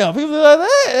pounds. Damn, people like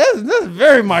that. That's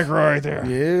very micro right there.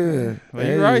 Yeah, but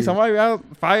you're right. Somebody out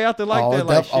there like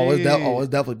that. It's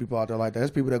definitely people out there like that.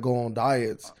 There's people that go on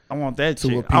diets. I want that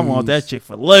chick. I want that chick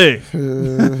for life.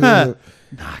 Nah,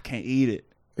 I can't eat it.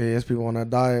 Yeah, there's people on that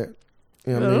diet.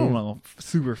 You know I don't know,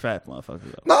 super fat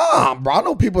motherfuckers. Nah, bro. I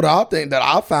know people that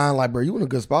I find like, bro, you in a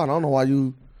good spot. I don't know why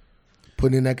you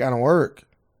putting in that kind of work.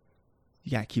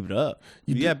 You gotta keep it up.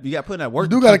 You got to put in that work. You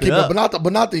do gotta keep it up,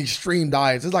 but not the extreme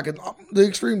diets. It's like the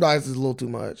extreme diets is a little too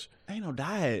much. Ain't no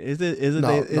diet. Is it?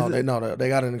 They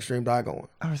got an extreme diet going.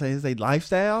 I would say, is they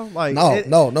lifestyle? Like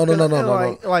no.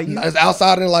 Like it's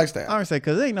outside of their lifestyle. I would say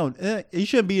because it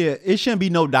shouldn't be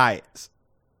no diets.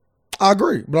 I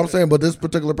agree, but I'm saying, but this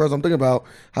particular person I'm thinking about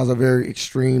has a very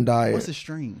extreme diet. What's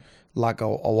extreme? Like a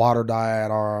water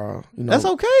diet, or That's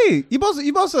okay. You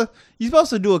supposed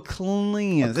to do a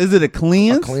cleanse. Is it a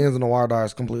cleanse? A cleanse and a water diet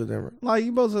is completely different. Like you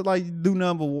supposed to like do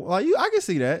nothing but like I can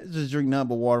see that. Just drink nothing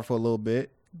but water for a little bit.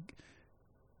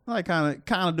 Like kind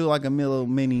of do like a little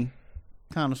mini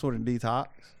kind of sort of detox.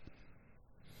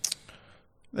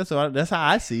 That's how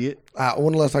I see it.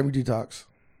 When the last time you detox?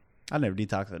 I never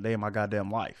detoxed a day in my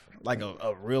goddamn life. Like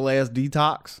a real ass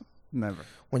detox, never.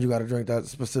 When you got to drink that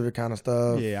specific kind of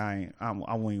stuff? Yeah, I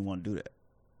wouldn't even want to do that.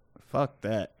 Fuck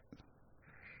that.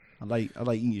 I like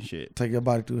eating shit. Take your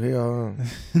body through hell,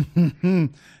 huh?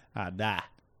 I die.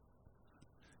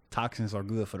 Toxins are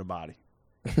good for the body.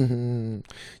 You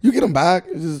get them back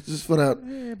just for that.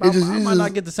 Yeah, but I might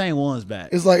not get the same ones back.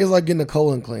 It's like getting a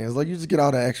colon cleanse. Like you just get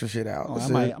all that extra shit out.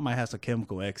 I might have some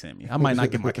chemical X in me. I might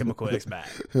not get my chemical X back.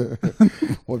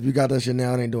 Well, if you got that shit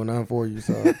now, it ain't doing nothing for you.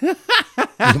 So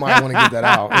you might want to get that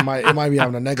out. It might be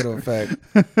having a negative effect.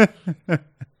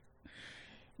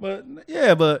 But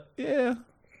yeah.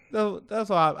 So that's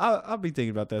why I'll be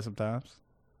thinking about that sometimes.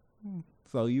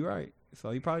 So you're right.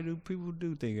 So you probably do. People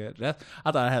do think that.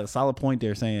 I thought I had a solid point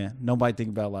there saying nobody think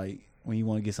about like when you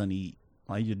want to get something to eat,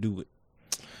 like you do it.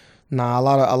 Nah, a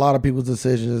lot of people's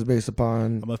decisions is based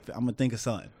upon. I'm gonna think of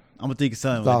something.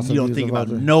 Like, you don't think about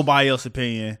nobody else's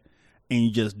opinion, and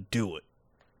you just do it.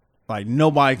 Like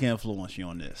nobody can influence you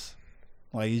on this.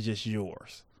 Like it's just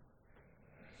yours.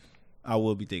 I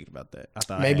will be thinking about that. I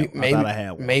thought I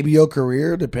had one. Maybe your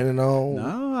career, depending on.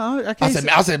 No, I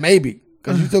can't. I said maybe.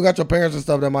 Because you still got your parents and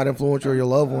stuff that might influence you or your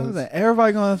loved ones.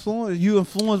 Everybody gonna influence you.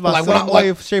 Influenced by some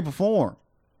way, shape, or form.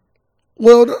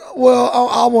 Well,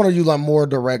 I want to use like more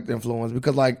direct influence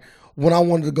because like when I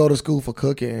wanted to go to school for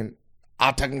cooking,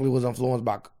 I technically was influenced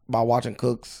by watching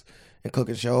cooks and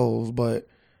cooking shows, but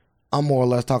I'm more or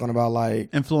less talking about like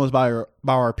influenced by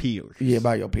our peers. Yeah,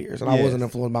 by your peers, and I wasn't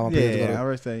influenced by my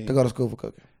peers to go to school for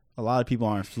cooking. A lot of people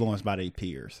are influenced by their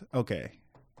peers. Okay.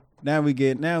 Now we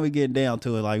get down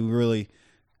to it, like we really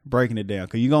breaking it down.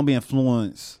 Cause you're gonna be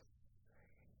influenced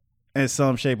in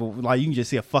some shape of like you can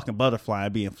just see a fucking butterfly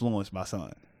and be influenced by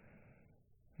something.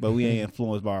 But we ain't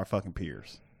influenced by our fucking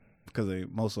peers. Because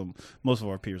most of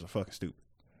our peers are fucking stupid.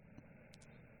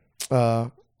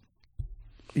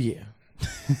 Yeah.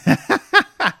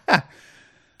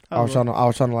 I was trying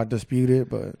to like dispute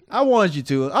it, but I wanted you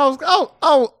to. I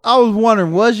was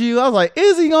wondering, was you? I was like,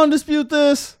 is he gonna dispute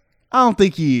this? I don't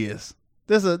think he is.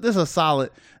 This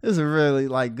is a really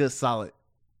like good solid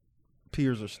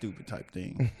peers are stupid type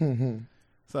thing.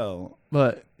 So,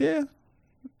 but yeah,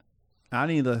 I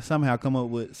need to somehow come up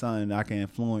with something that I can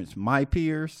influence my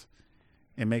peers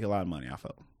and make a lot of money off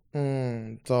of.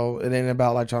 So it ain't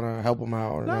about like trying to help them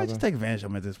out or no, just take advantage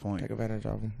of them at this point. Take advantage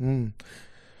of them.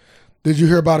 Did you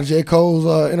hear about J.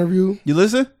 Cole's interview? You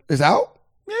listen? It's out?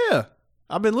 Yeah,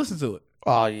 I've been listening to it.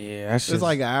 Oh yeah, it's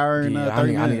like an hour and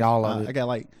 30 minutes. I need all of it. I got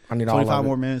like 25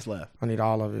 more minutes left. I need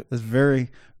all of it. It's very,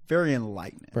 very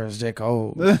enlightening. But it's J.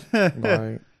 Cole.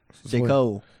 Like, J.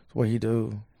 Cole. It's what he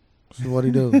do. It's what he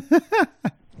do.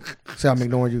 See, I'm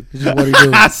ignoring you. It's just what he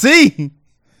do. I see.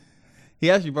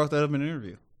 He actually brought that up in an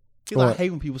interview. He like, I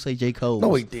hate when people say J. Cole.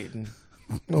 No, he didn't.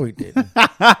 Like,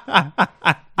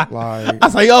 I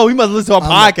was like, oh, he must listen to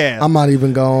our podcast. I'm not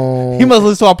even going. He must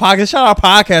listen to our podcast. Shout our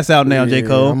podcast out now, J.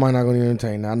 Cole. I might not going to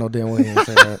entertain that. I know damn well he didn't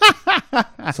say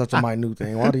that. Such a minute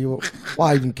thing.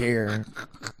 Why even care?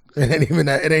 It ain't even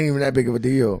that big of a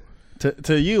deal.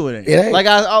 To you, it ain't. It ain't. Like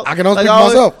I can only speak for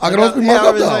myself. I can only speak for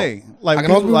myself, though. Like I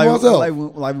can only speak for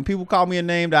myself. Like when people call me a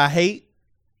name that I hate,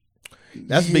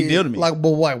 that's a big deal to me. Like, but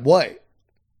what?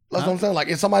 That's what I'm saying. Like,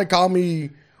 if somebody call me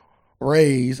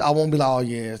Rays, I won't be like, oh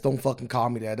yes, don't fucking call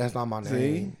me that. That's not my name.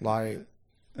 See? Like,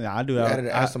 yeah, I do that. Added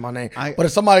answer my name. But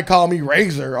if somebody call me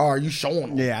Razor, are you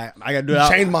showing them? Yeah, I gotta do it.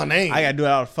 Change my name. I gotta do it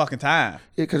all the fucking time.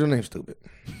 Yeah, because your name's stupid.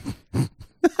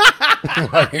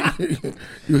 Like,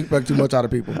 you expect too much out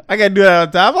of people. I gotta do it all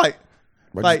the time.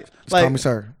 Like, just call me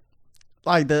sir.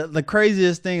 Like the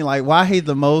craziest thing, like why I hate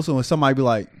the most when somebody be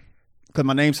like, because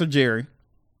my name's Sir Jerry,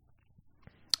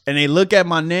 and they look at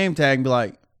my name tag and be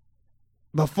like,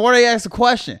 before they ask the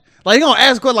question, like you gonna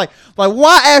ask a question, like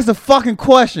why ask the fucking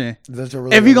question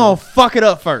if you gonna fuck it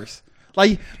up first?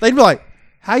 Like they'd be like,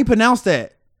 how you pronounce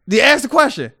that? They ask the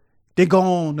question, they go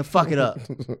on to fuck it up.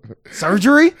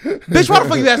 Surgery, bitch. Why the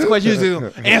fuck you ask the question?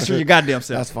 You answer your goddamn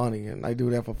self. That's funny, and I do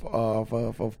that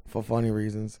for funny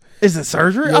reasons. Is it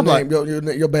surgery? I'm like,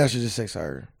 your bad should just say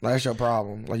sir. Like, that's your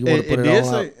problem. Like you want to put it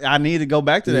on. I need to go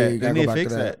back to that. Yeah, I need to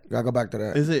fix that. You gotta go back to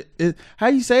that. Is how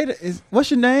you say that?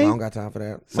 What's your name? I don't got time for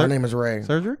that. My name is Ray.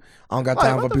 Surgery. I don't got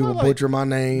time for people butcher my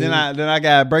name. Then I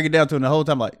gotta break it down to him the whole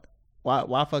time. Like,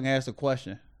 why fucking ask the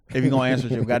question if you gonna answer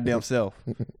it your goddamn self?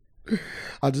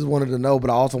 I just wanted to know,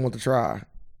 but I also want to try.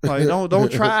 Like,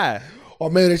 don't try. Or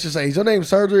maybe they should say, is your name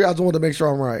Surgery? I just want to make sure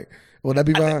I'm right. Would that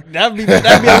be fine? That'd be a little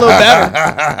better.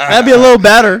 That'd be a little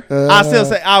better. I still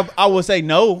say I would say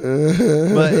no,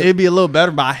 but it'd be a little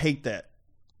better. But I hate that.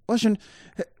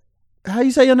 How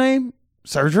you say your name?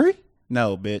 Surgery?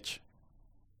 No, bitch.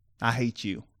 I hate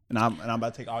you. And I'm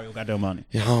about to take all your goddamn money.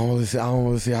 Yeah, I don't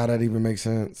really see how that even makes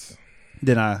sense.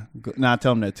 Then I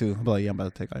tell him that too. I'm like, yeah, I'm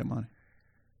about to take all your money.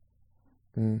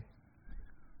 Mm.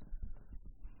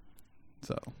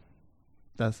 So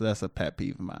that's a pet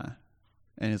peeve of mine.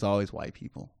 And it's always white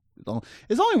people.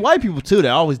 It's only white people too that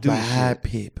always do this Bad shit.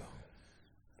 people.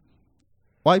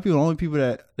 White people are the only people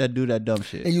that do that dumb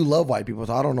shit. And you love white people,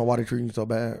 so I don't know why they treat you so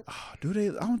bad. Oh, do they?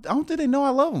 I don't think they know I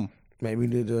love them. Maybe you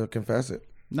need to confess it.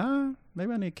 Nah,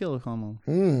 maybe I need to kill a come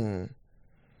on.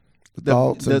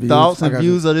 The thoughts and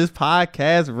views of this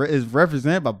podcast is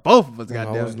represented by both of us. No,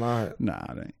 Goddamn, it's not. Nah,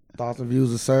 it ain't. Thoughts and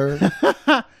views are served.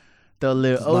 The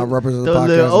little not represent the the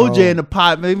little podcast at OJ all. in the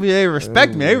pot. Maybe they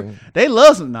respect me. They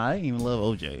love some. Nah, they ain't even love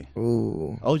OJ.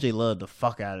 Ooh, OJ loved the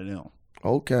fuck out of them.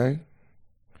 okay.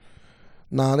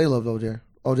 Nah, they loved OJ.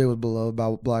 OJ was beloved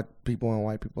by black people and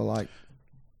white people alike.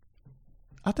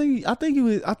 I think he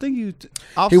was.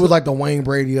 He was like the Wayne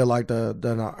Brady of like the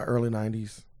early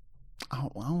 90s. I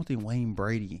don't think Wayne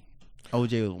Brady.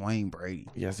 OJ was Wayne Brady.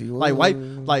 Yes, he was. Like white,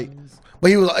 like. But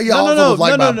he was. He also was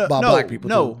liked by black people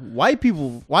No, too. white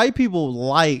people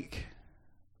like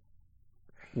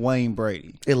Wayne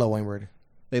Brady. They love Wayne Brady.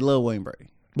 They love Wayne Brady.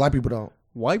 Black people don't.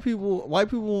 White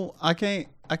people. I can't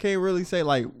really say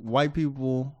like white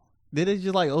people. Did they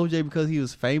just like OJ because he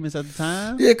was famous at the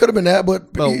time? Yeah, it could have been that, but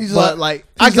he's I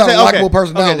he's can not say a likable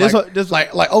person now. Okay,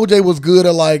 Like OJ was good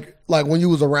at like when you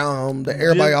was around him.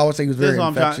 Everybody always say he was very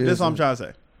infectious. This is what I'm trying to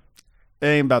say. It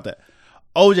ain't about that.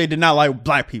 OJ did not like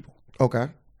black people. Okay,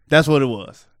 that's what it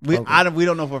was. We Okay.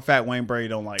 don't know for a fact Wayne Brady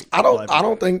don't like. I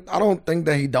don't think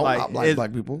that he don't Like, like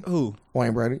black people. Who?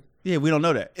 Wayne Brady. Yeah, we don't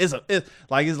know that. It's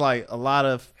like a lot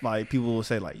of like people will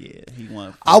say like, yeah, he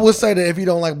won. I would say that if he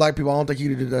don't like black people, I don't think he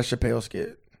did that Chappelle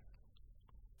skit.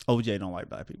 OJ don't like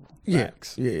black people.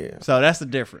 Facts. Yeah. So that's the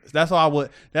difference. That's why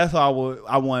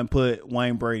I wouldn't put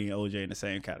Wayne Brady and OJ in the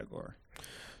same category.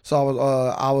 So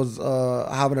I was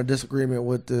having a disagreement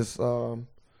with this one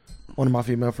of my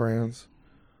female friends.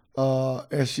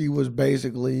 And she was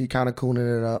basically kind of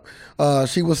cooning it up.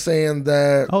 She was saying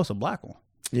that Oh, it's a black one.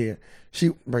 Yeah.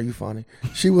 Bro, you funny.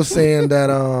 She was saying that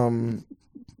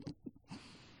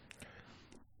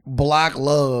black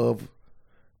love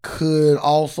could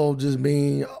also just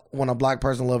mean when a black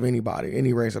person love anybody,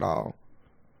 any race at all.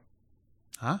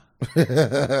 Huh?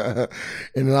 And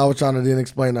then I was trying to then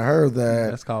explain to her that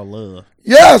That's called love.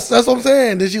 yes, that's what I'm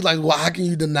saying. Then she's like, well, how can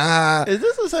you deny? Is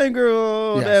this the same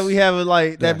girl Yes. that we have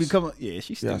like that Yes. become? Yeah,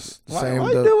 she's stupid. Yes, Why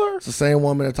you do her? it's the same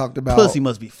woman that talked about Pussy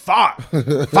must be fire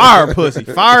pussy,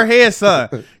 fire head son.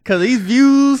 Cause these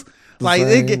views, like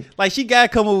they same. get, like she gotta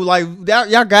come with like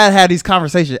y'all gotta have these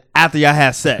conversations after y'all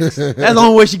have sex. That's the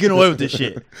only way she getting away with this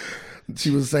shit.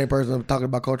 She was the same person talking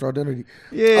about cultural identity.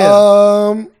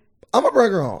 Yeah. I'm gonna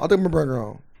bring her on. I think I'm gonna bring her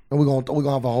on, and we're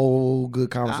gonna have a whole good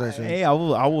conversation I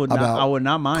would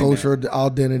not mind cultural that.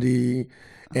 identity,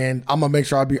 and I'm gonna make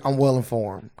sure I'm well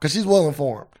informed because she's well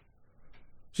informed.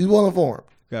 She's well informed.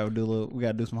 We gotta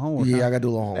do some homework. Yeah, huh? I gotta do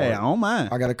a little homework. Hey, I don't mind.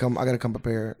 I gotta come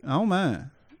prepared. I don't mind.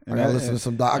 I gotta listen to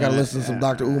some. I gotta listen to some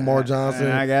Dr. Umar Johnson.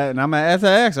 And I'm at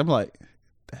SX. I'm like,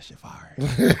 that shit fire. She's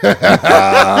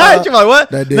like, what?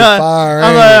 That did fire. I'm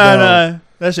ain't like, it, nah,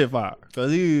 that shit fire. Cause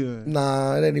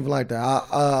Nah, it ain't even like that.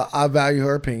 I value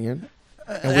her opinion.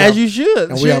 as you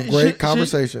should. And we have great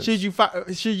conversations. Should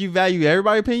you value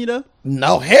everybody's opinion though?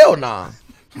 No, hell nah.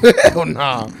 Hell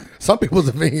nah. Some people's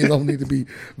opinions don't need to be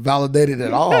validated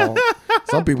at all.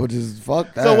 Some people just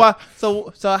fuck that. So why?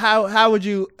 So how would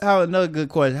you? How another good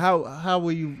question? How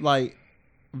will you like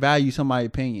value somebody's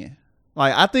opinion?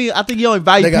 Like I think you only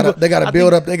value. They gotta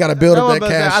build up that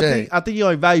cachet. I think you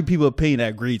only value people's opinion that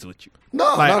agrees with you.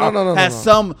 No. Has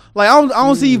some like I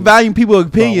don't see you valuing people's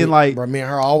opinion like. Bro, me and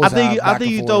her always. I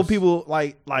think you throw people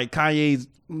like Kanye's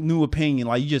new opinion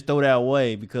like you just throw that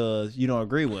away because you don't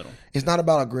agree with them. It's not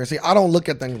about agreeing. See, I don't look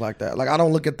at things like that. Like I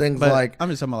don't look at things like. I'm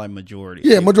just talking about like majority.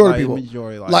 Yeah, majority people.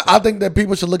 Majority like I think that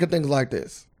people should look at things like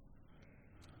this.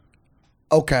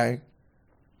 Okay.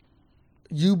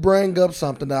 You bring up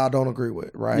something that I don't agree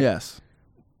with, right? Yes.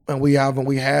 And we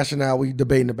hashing out, we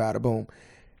debating about it. Boom.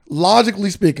 Logically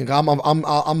speaking, I'm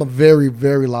a very,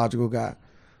 very logical guy.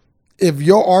 If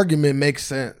your argument makes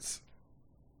sense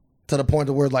to the point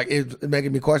to where like it's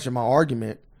making me question my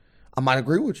argument, I might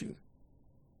agree with you.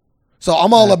 So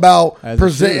I'm all about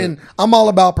presenting. I'm all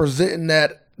about presenting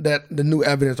that the new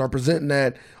evidence or presenting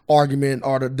that argument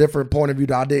or the different point of view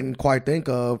that I didn't quite think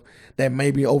of that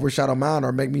maybe overshadow mine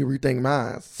or make me rethink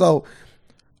mine. So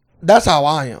that's how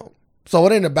I am. So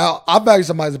it ain't about, I value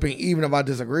somebody's opinion even if I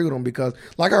disagree with them because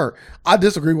like her, I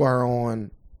disagree with her on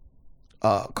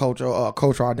cultural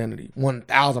identity.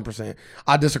 1000%.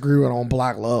 I disagree with on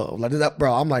black love. Like that,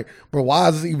 bro. I'm like, bro, why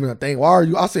is this even a thing? Why are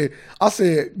you? I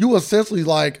said you essentially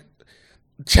like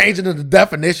changing the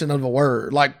definition of the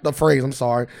word, like the phrase. I'm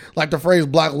sorry, like the phrase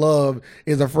 "black love"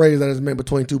 is a phrase that is meant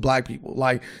between two black people.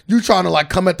 Like you trying to like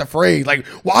come at the phrase, like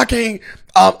why can't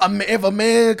if a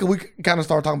man? Cause we kind of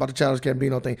start talking about the Childish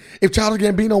Gambino thing. If Childish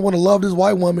Gambino want to love this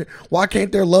white woman, why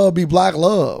can't their love be black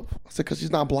love? I said because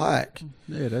she's not black.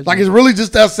 Yeah, that's Like it's really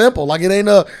just that simple. Like it ain't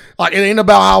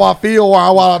about how I feel or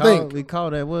how I think. We call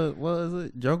that what is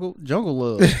it? Jungle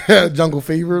love. Jungle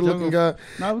fever looking guy.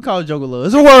 No, we call it jungle love.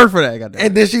 There's a word for that. Goddamn.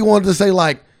 And then she wanted to say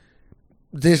like,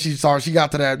 then she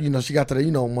got to that,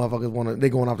 motherfuckers they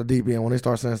going off the deep end when they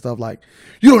start saying stuff like,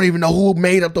 you don't even know who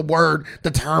made up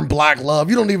the term black love.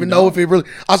 You don't even know if it really.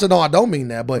 I said, no, I don't mean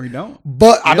that, but We don't.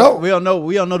 But I don't. We don't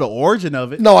know the origin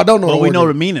of it. No, I don't know. But we know the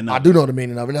origin. meaning of I it. do know the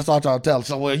meaning of it. That's all I'm trying to tell.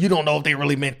 So well, you don't know if they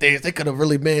really meant this. They could have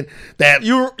really meant that.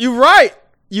 You're right.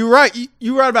 You're right.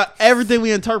 You're right about everything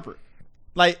we interpret.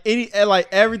 Like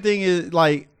everything is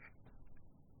like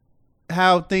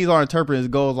how things are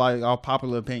interpreted goes like our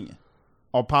popular opinion,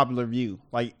 our popular view,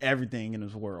 like everything in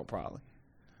this world probably.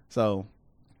 So,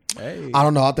 hey, I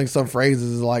don't know. I think some phrases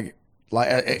is like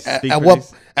at Speak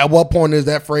for what point is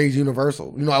that phrase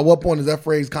universal? You know, at what point is that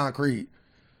phrase concrete?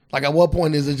 Like at what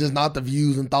point is it just not the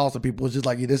views and thoughts of people? It's just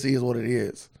like this is what it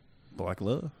is. black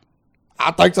love.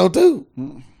 I think so too.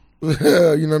 Mm.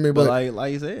 You know what I mean? But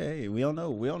like you said, hey, we don't know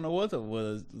what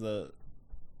was the.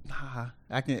 Nah,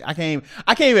 I can't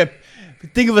even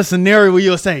think of a scenario where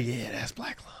you'll say, yeah, that's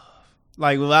black love.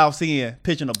 Like without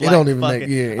pitching a black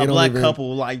a black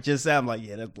couple, like just sound like,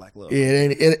 yeah, that's black love. Yeah,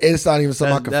 it's not even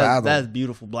something I can fathom. That's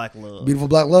beautiful black love. Beautiful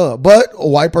black love. But a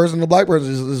white person and a black person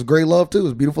is great love too.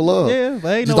 It's beautiful love. Yeah,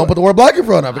 but just don't put the word black in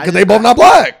front of it because they both not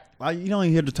black. Like you don't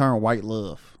even hear the term white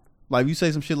love. Like you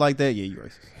say some shit like that, yeah, you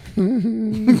racist.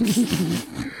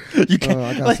 You can't.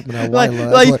 I got like, something that like, white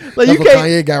love. like, That's like you what can't.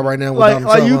 Kanye got right now. With Like, Donald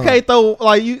like Trump, you can't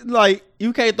throw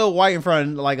you can't throw white in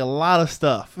front of like a lot of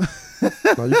stuff.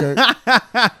 No, you can't.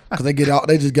 Because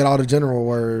they just get all the general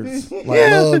words. Like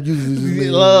love usually just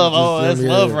means love. just Oh, that's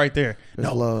love right there. It's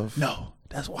love. No,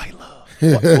 that's white love.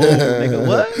 What? Whoa, nigga,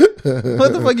 what?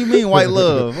 What the fuck you mean white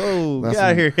love? Oh, get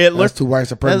out of here, Hitler. That's two white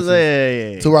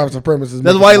supremacists. Yeah. Two white supremacists.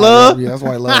 That's white love? Yeah, that's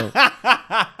white love.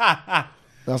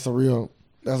 That's a real.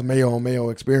 That's Mayo on Mayo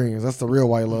experience. That's the real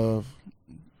white love.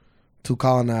 Two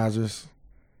colonizers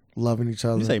loving each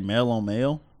other. You say male on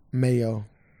male? Mayo.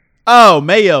 Oh,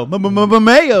 mayo.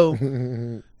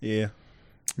 Mayo. Yeah.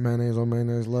 Mayonnaise on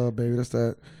mayonnaise love, baby. That's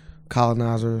that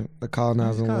colonizer. The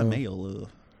colonizer love. Mayo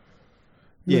love.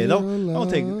 Yeah,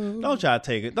 don't try to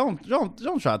take it. Don't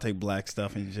try to take black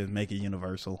stuff and just make it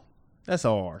universal. That's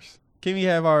ours. Can we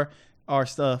have our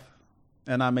stuff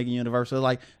and not make it universal?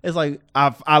 It's like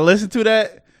I listened to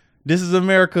that. This is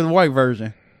America's white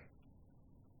version,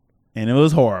 and it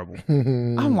was horrible.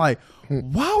 I'm like,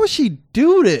 why would she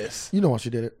do this? You know why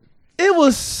she did it. It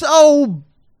was so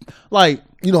like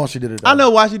you know why she did it. Though. I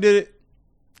know why she did it,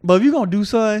 but if you're gonna do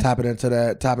something, tapping into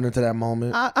that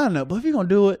moment. I know, but if you're gonna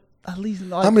do it, at least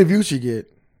like, how many views she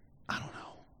get? I don't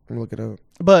know. Let me look it up.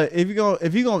 But if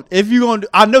you're gonna,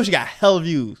 I know she got hell of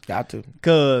views. Got to,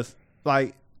 cause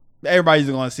like everybody's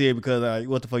gonna see it because like,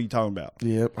 what the fuck you talking about?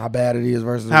 Yep, how bad it is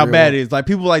versus how bad it is. Like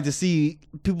people want to see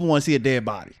a dead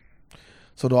body.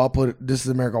 So do I put This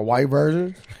Is America white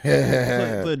version?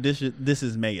 put this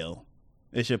is Mayo.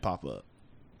 It should pop up.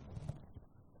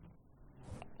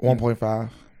 1.5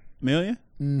 million.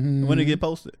 Mm-hmm. When did it get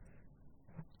posted?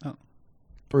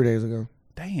 3 days ago.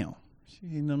 Damn, she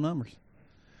ain't no numbers.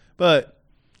 But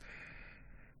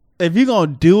if you're gonna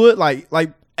do it, like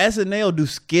SNL do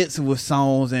skits with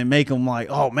songs and make them like,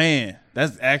 oh man,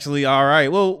 that's actually all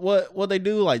right. Well, what they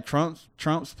do, like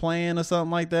Trump's playing or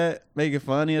something like that, make it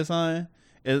funny or something.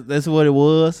 That's what it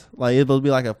was. Like it's supposed to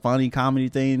be like a funny comedy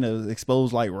thing that was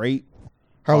exposed like rape.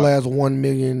 Her last 1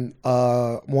 million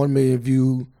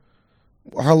view.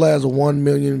 Her last 1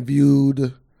 million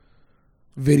viewed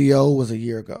video was a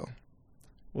year ago.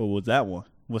 What was that one?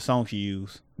 What song she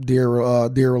used? Dear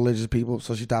religious people.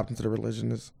 So she tapped into the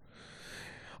religionists.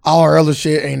 All her other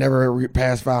shit ain't never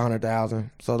passed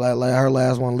 500,000. So that her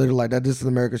last one, literally like that. This Is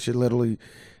America shit literally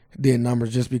did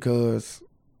numbers just because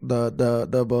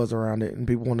the buzz around it and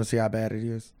people want to see how bad it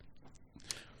is.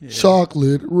 Yeah.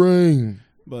 Chocolate rain.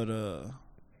 But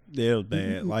yeah, it was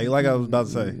bad. Like I was about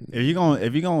to say, if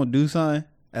you're gonna do something,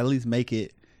 at least make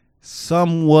it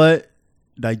somewhat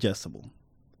digestible.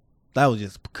 That was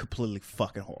just completely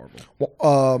fucking horrible.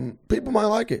 Well, people might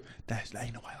like it. That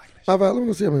ain't nobody like that shit. Let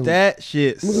me see how many. That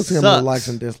shit Let me see how many likes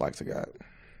and dislikes it got.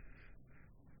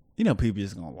 You know, people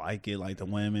just gonna like it, like the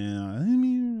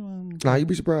women. Nah, you'd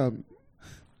be surprised.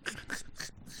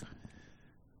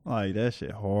 Like that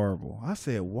shit horrible. I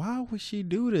said, why would she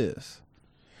do this?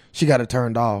 She got it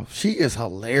turned off. She is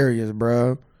hilarious,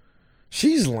 bro.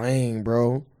 She's lame,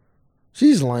 bro.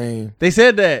 She's lame. They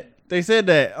said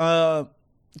that.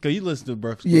 Cause you listen to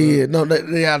Breakfast Club. Yeah. No,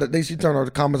 they she turned off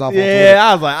the comments off on Twitter. Yeah,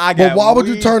 I was like, I got. But why would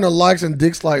you weird- turn the likes and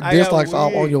dislikes I got off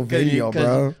on weird your video,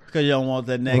 bro? Because you don't want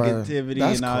that negativity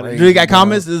that's and all that. crazy, Do you got bro.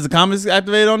 comments? Is the comments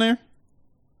activated on there?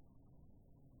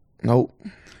 Nope.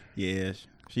 Yeah.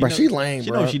 Bro, she lame, She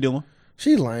bro. know what she doing.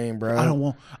 She lame, bro. I don't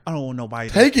want nobody.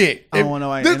 Take it. I don't want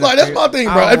nobody. That's my thing,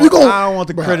 bro. I If you go, I don't want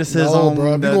the criticism. no,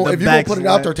 bro. If you gonna put it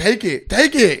out there, take it.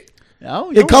 Take it.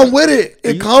 No, It come with it.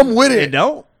 It come with it. It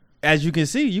don't. As you can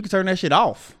see, you can turn that shit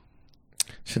off.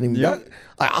 Shouldn't even. Yep.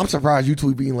 I'm surprised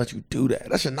YouTube even let you do that.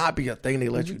 That should not be a thing they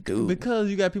let you do.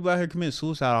 Because you got people out here committing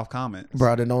suicide off comments.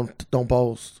 Bro, then don't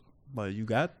post. But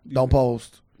Don't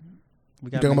post. We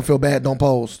You got think I'm gonna feel bad? Don't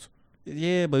post.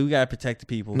 Yeah, but we gotta protect the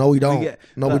people. No, we don't.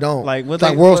 We don't. Like, it's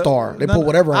like World Star. They put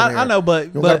whatever on there. I know, but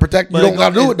you don't gotta protect. You don't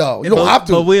gotta do it though. You don't have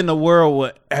to. But we're in a world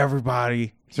where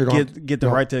everybody So you get the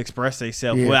right to express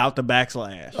themselves Yeah. without the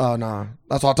backslash. Oh nah,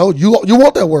 that's what I told you. You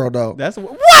want that world though. That's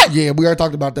what. Yeah, we already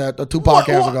talked about that 2 What?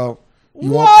 podcasts ago.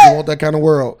 You What? want that kind of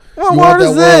world. What you word want that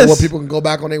is world this? where people can go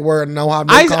back on their word and know how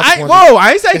to I make consequences. whoa!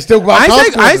 I ain't say. It's still about I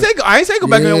ain't consequences. say go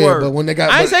back on your Yeah, word. but when they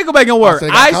got- I ain't but- say go back on your word. I said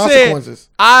they got consequences.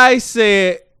 I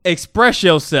said express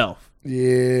yourself.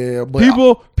 Yeah, but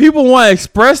People want to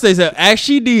express themselves as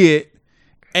she did,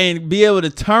 and be able to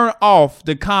turn off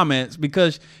the comments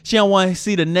because she don't want to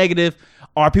see the negative.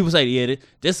 Or people say, yeah,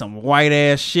 this some white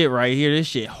ass shit right here. This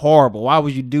shit horrible. Why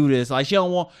would you do this? Like she don't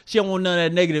want none of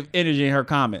that negative energy in her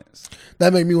comments.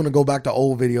 that made me want to go back to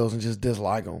old videos and just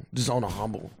dislike them, just on a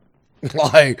humble.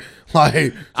 like.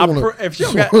 If she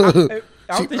don't got,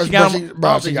 I don't think she got them.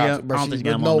 Bro, she got it. Bro,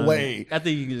 no way. I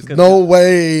think you can just cut No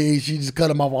way. She just cut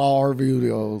them off all her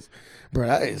videos. Bro,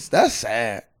 that's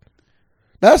sad.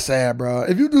 That's sad, bro.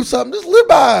 If you do something, just live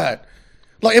by it.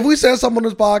 Like, if we said something on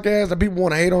this podcast that people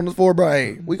want to hate on us for, bro,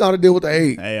 hey, we got to deal with the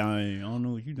hate. Hey, I don't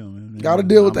know what you doing. Got to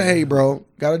deal with the hate, bro.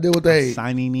 Got to deal with the hate.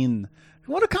 Signing in.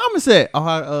 What the comments at? Oh,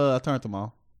 I turned them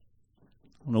off.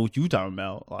 I don't know what you talking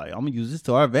about. Like, I'm gonna use this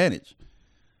to our advantage.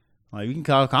 Like, we can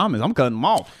call comments. I'm cutting them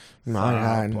off. No, I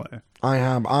ain't hiding.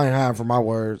 I ain't hiding for my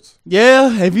words.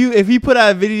 Yeah, if you put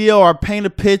out a video or paint a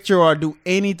picture or do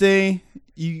anything,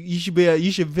 you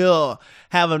should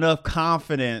have enough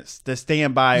confidence to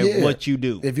stand by what you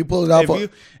do. If you pull it out,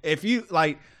 if you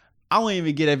like, I won't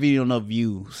even get that video enough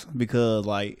views because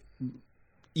like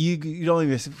you don't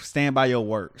even stand by your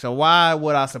work. So why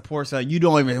would I support something you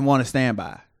don't even want to stand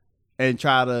by and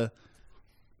try to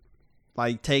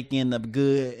like take in the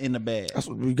good and the bad? that's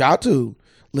what you got to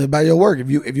live by your work. If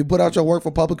you put out your work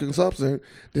for public consumption,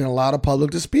 then allow the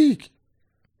public to speak.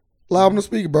 Allow them to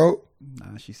speak, bro.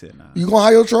 Nah, she said nah. You gonna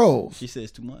hire trolls. She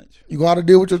says too much. You gonna have to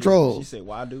deal with your trolls. She said,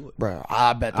 "Why do it, bro?"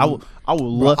 I bet. I would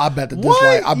love. I bet the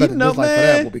dislike. I bet the dislike for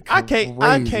that will be crazy.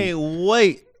 I can't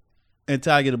wait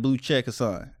until I get a blue check or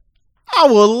something. I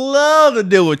would love to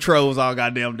deal with trolls all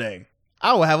goddamn day.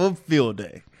 I would have a field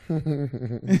day.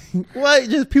 What?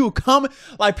 Just people coming,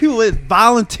 like people is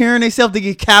volunteering themselves to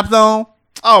get capped on.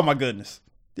 Oh my goodness!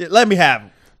 Let me have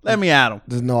them. Let me at them.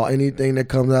 There's no anything that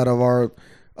comes out of our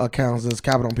accounts that's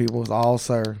capping on people is all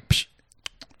sir.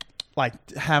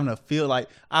 Like having a feel like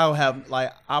I'll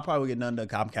probably get none done.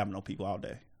 I'm capping on people all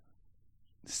day,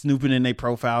 snooping in their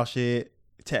profile shit.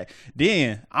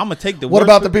 Then I'm gonna take the. What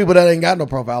about the people that ain't got no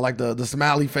profile, like the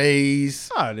smiley face?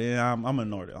 Oh, then I'm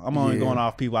ignoring them. I'm only going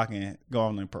off people I can go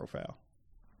on their profile.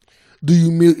 Do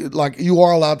you mute? Like you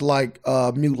are allowed to like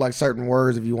mute like certain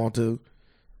words if you want to.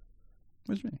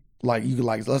 What you mean? Like you could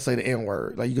like let's say the N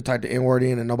word. Like you could type the N word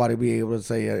in and nobody will be able to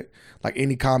say it. Like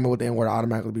any comment with the N word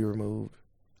automatically be removed.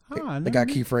 They got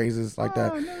key phrases like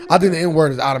that. I think the N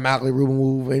word is automatically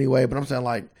removed anyway. But I'm saying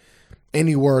like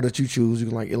any word that you choose, you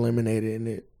can like eliminate it and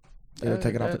it'll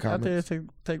take it off the comments. I think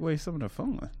take away some of the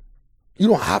fun. You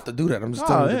don't have to do that. I'm just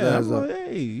telling you.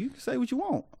 Hey, you can say what you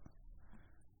want.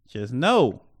 Just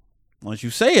know, once you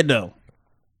say it though,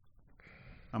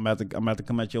 I'm about to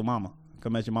come at your mama.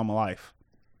 Come at your mama life.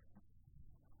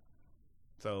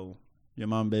 So your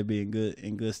mom better be in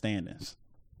good standings,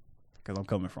 because I'm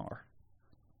coming from her.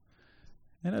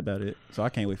 And that's about it. So I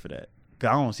can't wait for that. Cause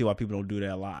I don't see why people don't do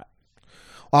that a lot.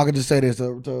 I could just say this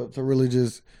to really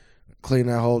just clean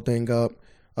that whole thing up.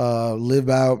 Live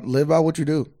by what you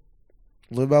do.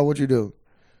 Live by what you do.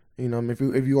 You know, if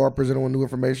you are presented with new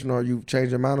information or you've changed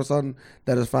your mind or something,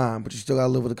 that is fine. But you still gotta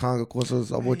live with the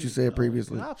consequences of what you said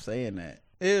previously. Stop saying that.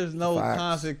 There's no Facts.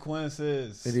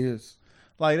 consequences. It is.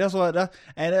 Like that's why,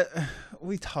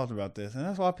 we talked about this, and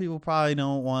that's why people probably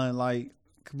don't want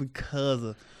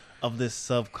because of this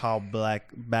so-called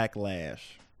black backlash.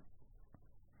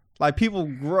 Like people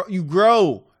grow, you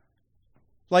grow.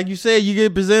 Like you said, you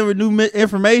get presented with new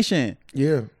information.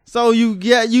 Yeah. So you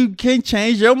can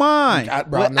change your mind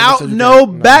Bro, without no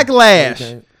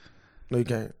backlash. No, you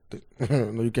can't.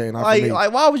 No, you can't. Not Like, for me.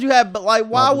 why would you have like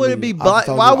why would it be I just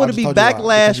told why you- I would it just be told you why.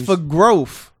 backlash Because for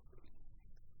growth?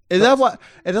 Is that why?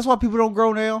 And that's why people don't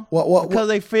grow now? Because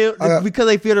they feel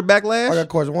the backlash. I got a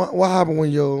question. What happened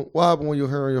when your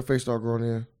hair on your face start growing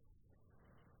in?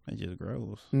 It just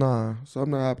grows. Nah,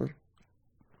 something happened.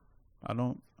 I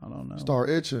don't know. Start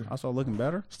itching. I start looking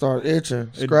better. Start itching.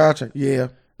 Scratching.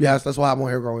 Yes, that's why I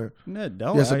want hair growing. No, it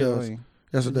don't. Yes, it actually. does.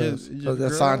 Yes, it does. It just That's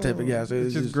grows. scientific. Yes, It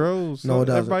just grows. No, it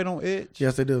doesn't. Everybody don't itch.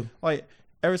 Yes, they do. Like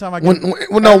every time I get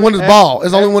When it's bald.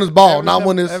 It's only when it's bald, not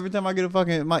when it's. Every time I get a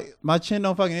fucking my chin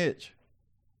don't fucking itch.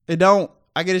 It don't.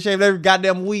 I get it shaved every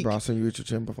goddamn week. Bro, I seen you itch your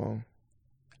chin before.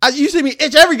 You see me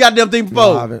itch every goddamn thing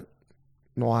before.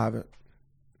 No, I haven't.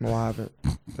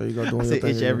 There you go, doing I your say thing.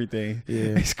 itch again. everything.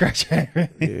 Yeah. Scratch everything.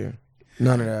 Yeah.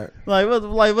 None of that. Like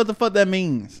what the fuck that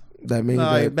means? That means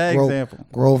Like, that bad growth,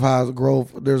 example.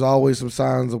 growth. There's always some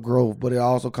signs of growth, but it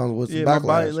also comes with some Yeah, my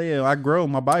backlash. body. Yeah, I grow.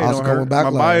 My body Also don't come hurt. with My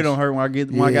body backlash. don't hurt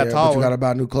when I got taller. But you gotta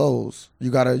buy new clothes. You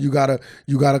gotta.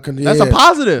 That's a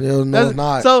positive. Yeah, no, it's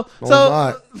not. So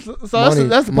No, it's not.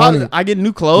 that's a Money. positive. I get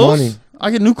new clothes. Money. I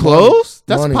get new clothes.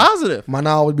 That's Money. positive. Might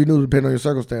not always be new depending on your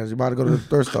circumstance. You might have to go to the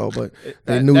thrift store, but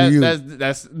they new to you.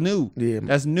 That's new. Yeah.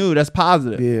 That's new. That's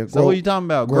positive. Yeah, So what are you talking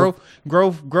about? Growth.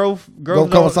 Growth come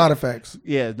don't- with side effects.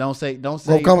 Yeah. Don't say. Growth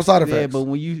come with side Yeah, effects. but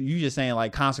when you just saying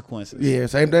like consequences. Yeah,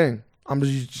 same thing. I'm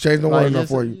just changing the word enough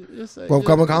for you. Growth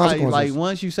come with consequences. Like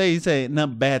once you say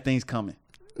nothing bad things coming.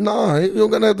 Nah, you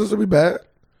don't got nothing to be bad.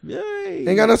 Yeah.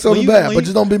 Ain't got nothing bad, but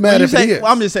just don't be mad if it is.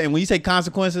 Well, I'm just saying when you say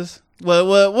consequences,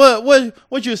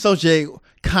 what you associate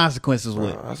consequences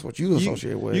with? That's what you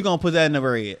associate with. You gonna put that in the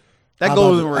red. That How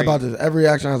goes in about the red. How about this? Every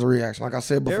action has a reaction. Like I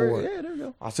said before. Yeah, there you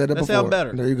go. I said it That before. sound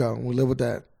better. There you go. We live with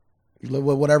that. You live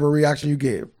with whatever reaction you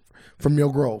get from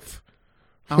your growth.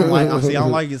 I don't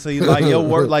like it. So you like your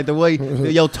work, like the way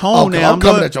your tone. I'm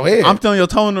coming at your head. I'm telling your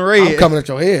tone to red. I'm coming at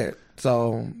your head.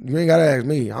 So you ain't gotta ask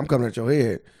me. I'm coming at your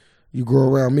head. You grow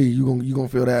around me, you gonna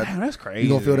feel that. Damn, that's crazy. You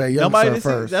gonna feel that young sir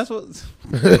first. That's what.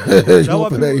 You gonna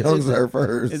feel that young sir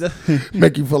first. That's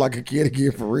Make you feel like a kid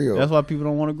again for real. why people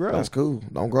don't want to grow. That's cool.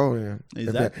 Don't grow then.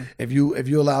 Exactly. If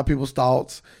you allow people's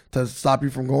thoughts to stop you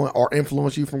from growing or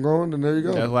influence you from growing, then there you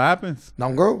go. That's what happens.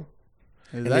 Don't grow.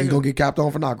 And then you gonna get capped on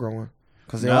for not growing.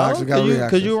 Because they actually got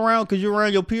reactions. Because you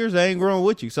around your peers that ain't growing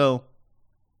with you, so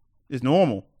it's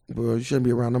normal. Well, you shouldn't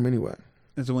be around them anyway.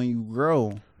 And so when you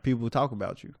grow, people talk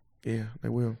about you. Yeah, they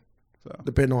will. So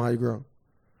Depending on how you grow.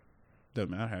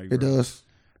 doesn't matter how you It grow. does.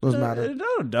 Doesn't matter. It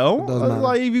don't. Doesn't matter.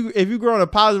 Like if you grow in a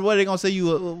positive way, they gonna say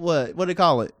you what they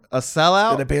call it, a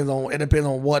sellout. It depends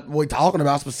on what we're talking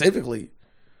about specifically.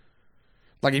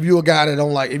 Like if you a guy that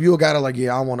don't like, if you a guy that like,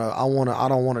 yeah, I don't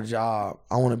want a job.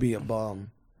 I want to be a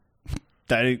bum.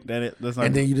 That's not.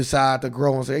 And then you decide to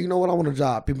grow and say, you know what, I want a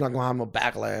job. People not gonna have no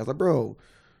backlash. Like, bro,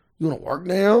 you wanna work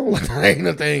now? Like that ain't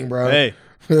a thing, bro. hey,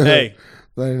 that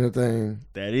ain't a thing.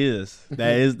 that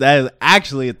is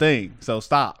actually a thing. So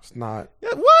stop. It's not. Yeah,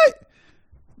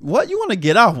 what you want to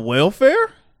get off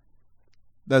welfare?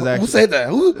 That's actually Who said that?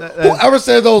 Whoever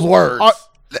said those words?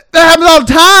 That happens all the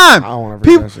time. I don't want to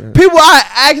read that shit. People, I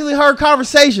actually heard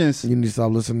conversations. You need to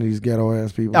stop listening to these ghetto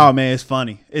ass people. Oh man, it's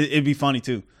funny. It'd be funny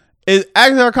too. It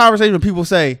actually heard conversation when people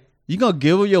say, "You gonna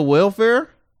give her your welfare?"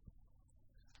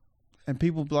 And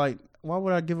people be like, "Why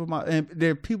would I give her my?" And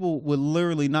there people would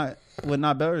literally would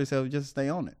not better themselves just stay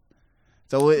on it.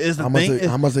 So it's the thing.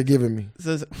 How much they giving me?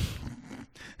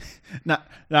 Not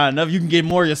enough. You can get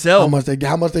more yourself. How much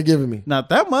they giving me? Not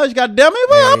that much. God damn it!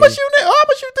 Well, how much you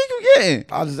think you getting?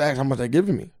 I just asked how much they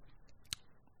giving me.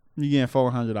 You getting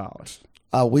 $400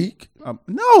 A week?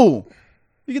 No,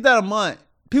 you get that a month.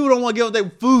 People don't want to give up their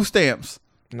food stamps.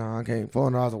 No, I can't.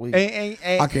 $400 a week.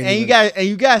 And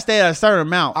you got to stay at a certain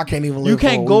amount. I can't even live. You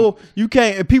can't for a week. go. You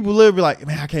can't. And people live be like,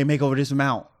 man, I can't make over this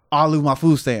amount. I'll lose my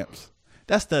food stamps.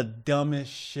 That's the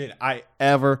dumbest shit I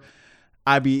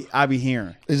be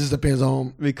hearing. It just depends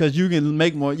on, because you can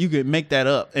make more. You can make that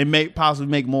up and possibly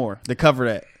make more to cover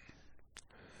that.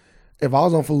 if I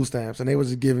was on food stamps and they was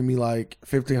just giving me like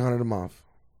 $1,500 a month.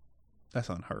 That's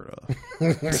unheard of.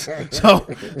 so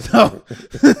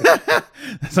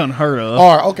that's unheard of.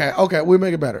 All right, okay, we'll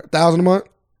make it better. $1,000 a month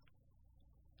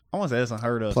I want to say that's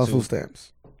unheard of. plus too. food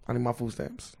stamps. I need my food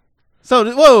stamps. So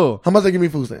whoa, How much they give me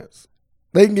food stamps?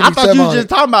 They can give I me thought you were 700. just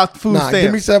talking about food Nah, stamps.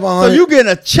 give me 700. So you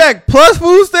getting a check plus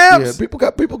food Yeah, stamps?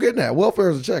 people getting that. Welfare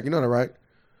is a check. You know that, right?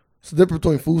 It's the difference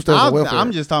between food stamps and welfare.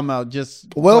 I'm just talking about just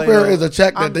welfare plain is a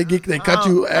check that I'm- they cut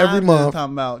you I'm every just month.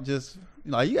 talking about just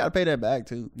like you got to pay that back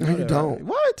too. No, know you that, don't. right?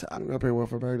 What? I gotta pay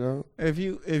welfare back, dog. If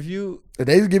you If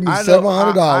they just give me I know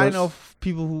 $700, I know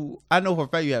people who I know for a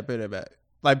fact you got to pay that back.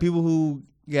 Like people who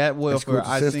got welfare, screwed the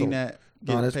I system. seen that.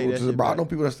 no, Get that's paid cool. that shit Bro, I back. know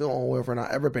people that still on welfare not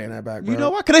ever paying that back. Bro. You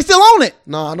know what? Cause they still own it.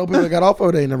 No, I know people that got off of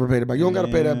it. They never paid it back. You don't got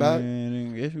to pay that back.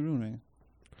 Yes, you do, nigga.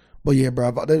 But yeah,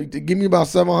 bro, they give me about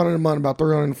 $700 a month, about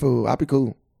 $300 in food. I'd be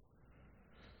cool.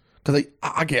 Cause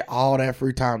I get all that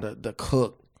free time to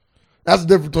cook. That's the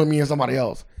difference between me and somebody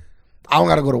else. I don't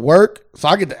gotta go to work, so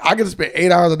I get to spend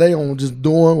 8 hours a day on just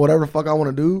doing whatever the fuck I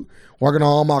want to do, working on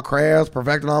all my crafts,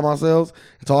 perfecting all myself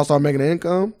until I start making an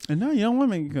income. And no, you don't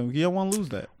want to make income. You don't want to lose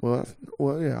that. Well,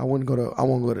 yeah, I wouldn't go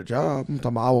to a job. I'm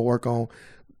talking about I would work on.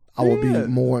 I would be Yeah.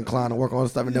 more inclined to work on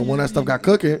stuff, and then when that stuff got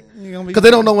cooking, You're gonna be because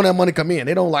they don't know when that money come in.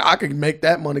 They don't like I could make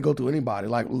that money go to anybody,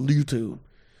 like YouTube.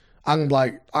 I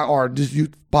can or just use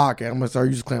podcast. I'm gonna start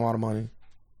you just claim all the money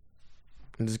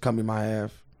and just cut me my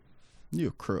half. You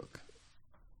a crook.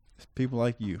 It's people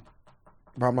like you.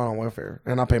 But I'm not on welfare,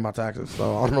 and I pay my taxes,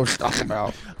 so I don't know what you're talking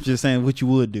about. I'm just saying what you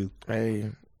would do. Hey,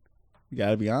 You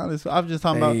gotta be honest. I was just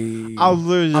talking hey. about. I was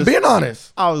literally I'm just. being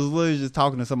honest. I was literally just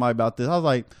talking to somebody about this. I was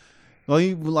like,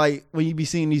 when you be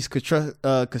seeing these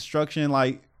construction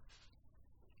like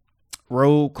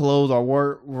road close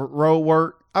or road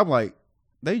work, I'm like,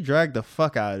 they drag the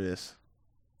fuck out of this,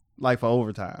 like for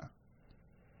overtime.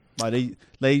 Like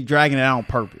they dragging it out on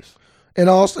purpose. And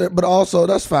also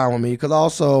that's fine with me because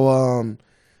also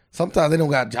sometimes they don't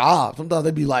got jobs. Sometimes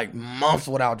they be like months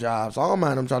without jobs. So I don't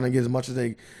mind them trying to get as much as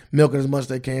they milking as much as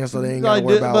they can, so they ain't got to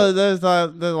worry about. But that's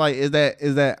like, is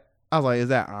that? I was like, is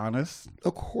that honest?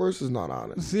 Of course, it's not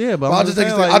honest. Yeah, but I just think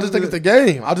it's the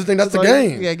game. I just think that's the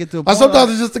game. Yeah, get to a I point.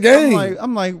 sometimes it's just the game.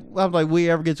 I'm like, we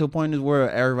ever get to a point in this world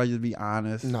everybody just be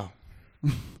honest? No.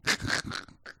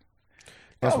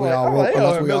 Unless we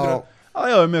all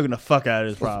Oh, milking the fuck out of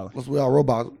this problem. unless we all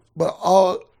robots. But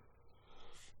all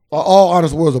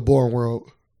honest world's a boring world.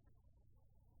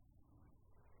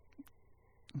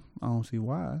 I don't see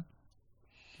why.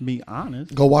 Be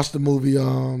honest. Go watch the movie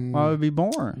Why would it be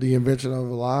boring? The Invention of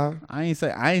a Lie. I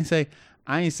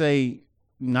ain't say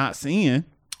not seeing.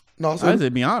 No, I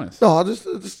said be honest. no, just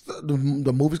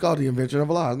the movie's called The Invention of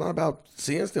a Lie. It's not about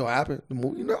seeing still happen. The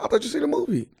movie, I thought you seen the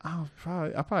movie. I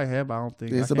probably have, but I don't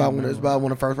think It's about when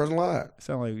the first person lied. It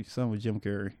sound like something with Jim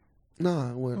Carrey. Nah,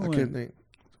 I can't think.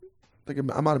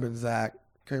 I might have been Zach.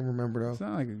 Can't remember though.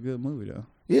 Sound like a good movie though.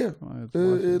 Yeah, I have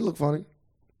to watch it looked funny.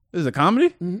 Is it a comedy?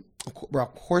 Mm-hmm.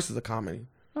 Of course, it's a comedy.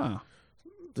 Oh,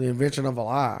 The Invention of a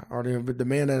Lie, or the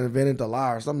man that invented the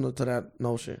lie, or something to that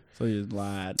notion. so he just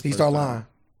lied. He first started time. lying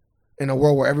in a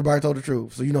world where everybody told the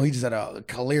truth. So he just had a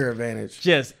clear advantage.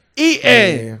 Just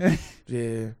eating.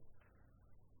 Yeah.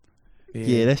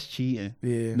 Yeah, that's cheating.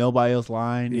 Yeah. Nobody else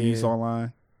lying, and you Yeah. saw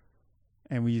lying,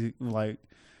 and we like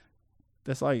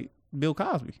that's like Bill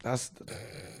Cosby. That's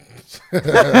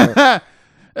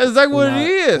That's exactly what it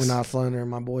is. We're not slandering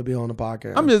my boy Bill on the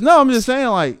podcast. I'm just saying,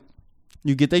 like,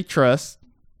 you get their trust,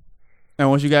 and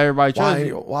once you got everybody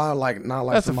trust, why not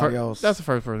like somebody else? That's the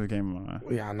first person that came to mind.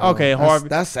 Yeah, I know. Okay, Harvey.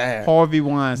 That's sad. Harvey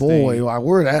Weinstein. Boy, like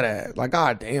where that at? Like,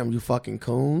 god damn, you fucking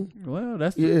coon. Well,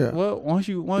 that's Yeah. well, once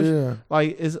you Yeah.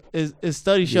 like, it's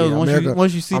study shows Yeah,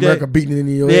 once you see America that. beating it in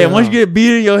your Yeah, head. once you get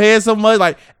beat in your head so much,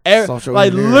 like, Social like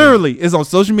engineering. literally, it's on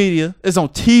social media, it's on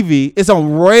TV, it's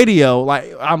on radio.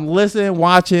 Like, I'm listening,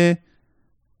 watching.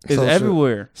 It's Social-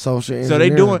 everywhere. social So they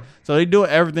engineering. doing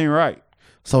everything right.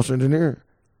 Social engineering.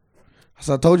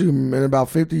 So I told you in about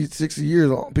 50, 60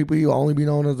 years, people will only be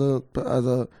known as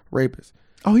a rapist.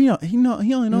 Oh, he only knows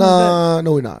that. Nah,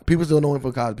 no, he not. People still know him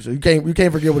for Cosby. So you can't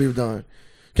forget what he was done.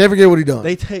 Can't forget what he done.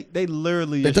 They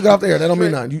literally They took it off the air. That don't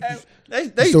mean nothing. They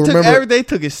still took remember- everything. They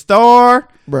took his star.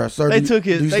 Bruh, sir, They took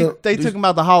his. They took him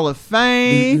out the Hall of Do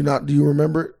Fame. you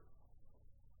remember it?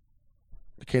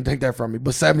 You can't take that from me.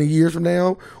 But 70 years from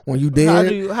now, when you dead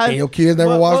and your kids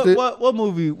never watched it, What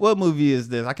movie is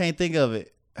this? I can't think of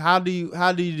it. How do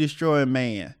you destroy a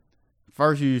man?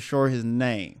 First you destroy his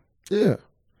name. yeah,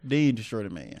 Then you destroy the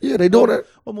man. yeah, they doing that.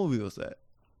 What movie was that?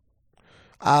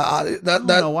 I don't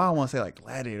know why I want to say like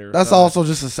Gladiator. or that's something. also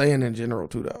just a saying in general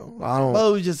too, though. I don't. But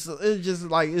it was just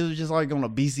like on a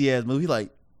BC ass movie.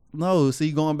 Like, no,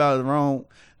 see, going about it wrong.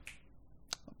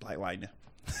 Black Lightning.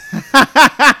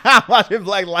 Watching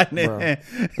Black Lightning.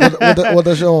 What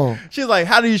that show on? She's like,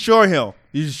 how do you destroy him?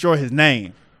 You destroy his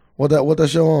name. What that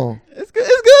show on? It's good.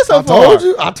 It's good so I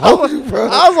far. I told you, bro.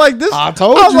 I was like, this. I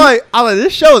told I was you. like,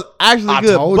 this show is actually I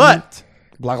good. told But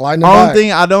Black Lightning. only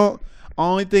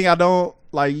thing I don't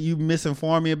like, you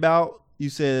misinformed me about. You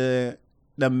said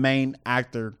the main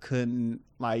actor couldn't,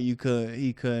 like,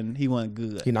 he wasn't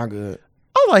good. He not good.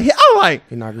 I was like,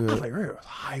 He not good. I was like, Ray was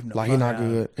hyping the Like he fuck not out.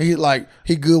 good.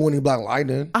 He good when he Black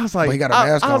Lightning. I was like, but he got a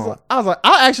mask on. I was like,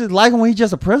 I actually like him when he's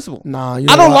just a principal. Nah, you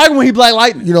know I don't why? like when he Black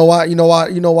Lightning. You know why? You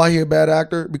know why he a bad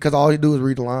actor? Because all he do is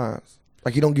read the lines.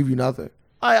 Like he don't give you nothing.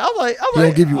 I was like, He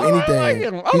don't give you I like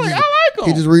anything. him. I like him.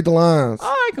 He just read the lines.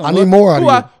 I like him. I need more out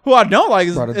of you. Who I don't like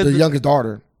is, Bro, the youngest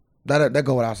daughter. That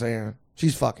go without saying.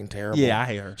 She's fucking terrible. Yeah, I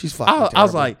hate her. She's fucking terrible. I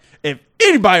was like, if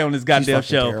anybody on this goddamn fucking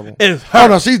show terrible. is her. Oh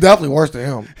no, she's definitely worse than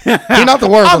him. He's not the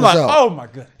worst I on was the like, show. oh my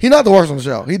god. He's not the worst on the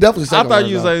show. He definitely. I second thought worst,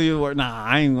 you was though. like, you were, nah,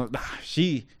 I ain't gonna. Nah,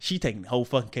 she taking the whole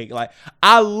fucking cake. Like,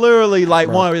 I literally like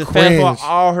Bro, wanted to fast cringe. forward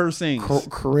all her scenes.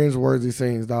 cringe-worthy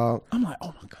scenes, dog. I'm like, oh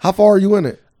my god. How far are you in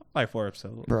it, Like 4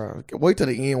 episodes. bro? Wait till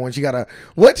the end when she gotta.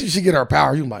 Wait till she get her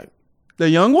power. You like, The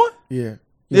young one? yeah.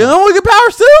 The young one get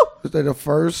powers too? They're the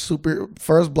first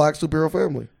black superhero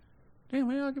family. Damn,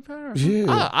 we all get powers.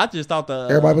 Yeah. I just thought the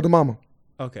Everybody but the mama.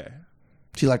 Okay.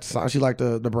 She liked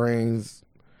the brains,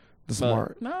 the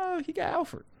smart. No, he got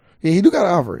Alfred. Yeah, he do got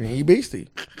Alfred. He beastie.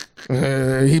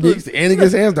 He beastie, and he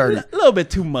gets hands dirty. A little bit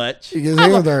too much. He gets I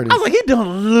was hands like, dirty. I was like, he doing a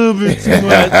little bit too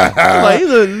much. I was like, he's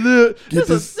a little,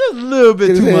 just a little bit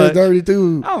Get his too hands much. dirty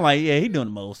too. I'm like, yeah, he doing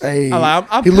the most. Hey, I'm like,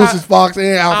 I'm he loses Fox and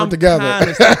Alfred I'm together.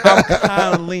 I'm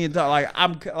kind of leaning to,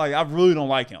 I really don't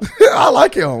like him. I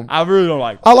like him. I really don't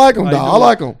like him. I like him, Like, dog. he I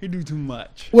like him. He do too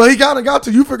much. Well, he kind of got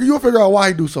to. You'll figure out why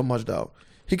he do so much though.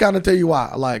 He kind of tell you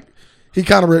why. Like he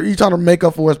trying to make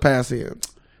up for his past sins.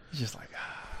 It's just like,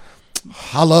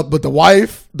 I love, but the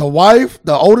wife,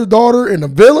 the older daughter, and the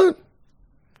villain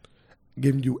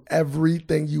giving you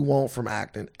everything you want from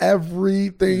acting.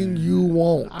 Everything you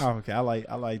want. okay, I like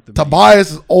the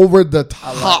Tobias is over the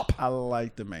top. I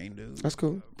like the main dude. That's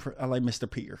cool. I like Mr.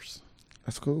 Pierce.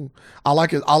 That's cool. I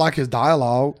like his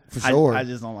dialogue for sure. I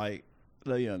just don't like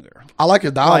the younger. I like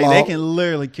his dialogue. Like, they can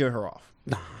literally kill her off.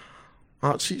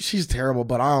 She's terrible,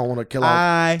 but I don't want to kill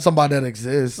off somebody that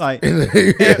exists. Like,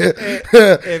 if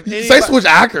anybody, say switch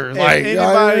actors, if like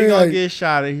anybody gonna like, get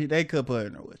shot, they could put her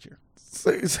in a wheelchair.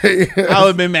 say, I would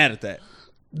have been mad at that.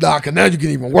 nah, cause now you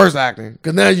get even worse acting.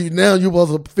 Cause now you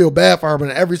supposed to feel bad for her, but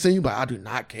in every scene you like, I do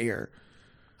not care.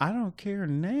 I don't care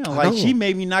now. I Like know. she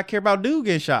made me not care about dude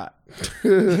getting shot.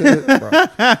 Bro,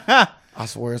 I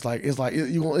swear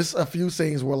it's a few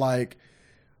scenes where like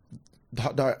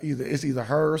either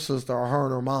her sister or her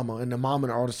and her mama, and the mama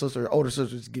and her older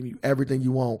sister just give you everything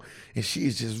you want, and she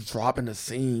is just dropping the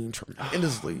scene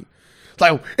tremendously.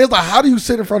 It's like how do you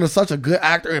sit in front of such a good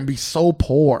actor and be so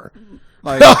poor?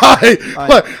 Like,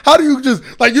 like, how do you just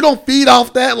like you don't feed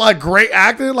off that like great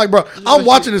acting? Like, bro, I'm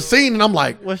watching the scene and I'm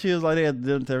like, when she was like, they had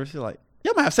dinner together, she's like,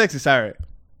 y'all might have sex this Saturday.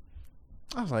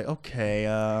 I was like,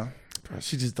 okay,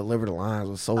 she just delivered the lines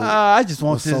with so. I just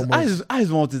want so this. much I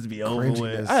just want this to be over with.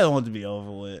 cringiness. I don't want it to be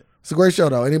over with. It's a great show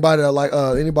though. Anybody that like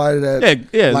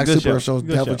Yeah, like good superhero show. shows, Good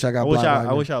definitely show. check out I wish Black Lightning.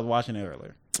 I wish I was watching it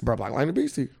earlier. Bro, Black Lightning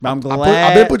Beastie. But I'm glad.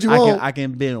 I been put you on. I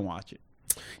can binge watch it.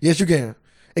 Yes, you can.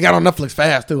 It got on Netflix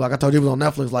fast too. Like I told you, it was on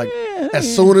Netflix. Like Yeah,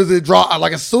 as soon as it dropped,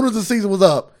 like as soon as the season was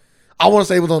up, I want to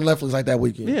say it was on Netflix like that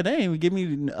weekend. Yeah, they ain't even give me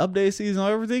the update season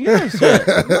or everything else yet.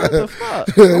 What the fuck?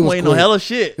 It I'm was waiting on quick. hella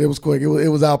shit. It was quick. It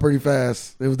was out pretty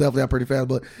fast. It was definitely out pretty fast,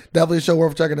 but definitely a show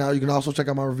worth checking out. You can also check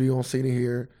out my review on Cena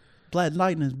here. Black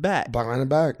Lightning is back. Black Lightning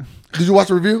back. Did you watch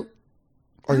the review?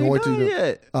 Or you I wait ain't till done you go?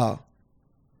 yet. Oh,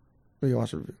 you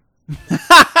watch the review.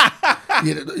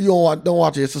 Yeah, you don't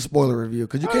watch it. It's a spoiler review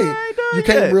because you I can't ain't done you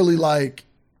can't yet. really like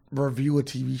review a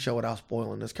TV show without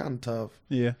spoiling. It's kind of tough.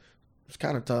 Yeah. It's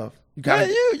kind of tough. You Yeah, got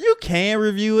you can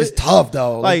review it. It's tough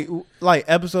though. Like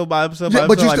episode by episode yeah, by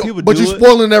but episode. you Like still, people but do you it.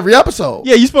 spoiling every episode.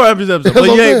 Yeah, you spoil every episode, That's but what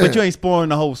I'm saying. you ain't spoiling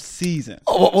the whole season.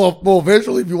 Oh, well,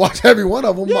 eventually, if you watch every one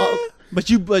of them, Yeah, but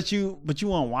you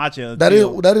won't watch it. that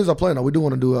until- is our plan. Though. We do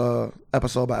want to do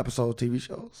episode by episode TV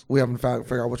shows. We haven't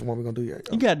figured out which one we're gonna do yet.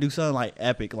 You gotta do something like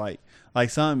epic, like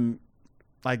something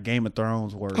like Game of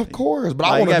Thrones worthy. Of course, but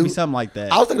Like, I it want to gotta do be something like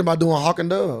that. I was thinking about doing Hawk and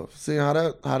Dove, seeing how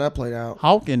that played out.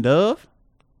 Hawk and Dove,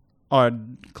 or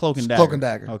Cloak and Dagger. Cloak and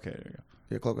Dagger. Okay, there you go.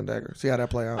 Yeah, Cloak and Dagger. See how that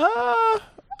play out. I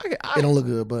It don't look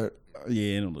good, but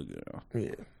yeah, it don't look good.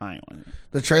 yeah. I ain't want it.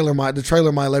 The trailer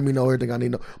might let me know everything I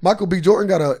need to know. Michael B. Jordan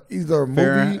got either a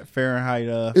movie. Fahrenheit.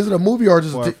 Is it a movie or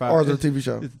just Four or five. or is it a TV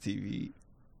show? It's a TV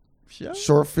show.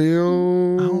 Short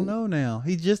film. I don't know now.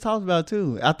 He just talked about it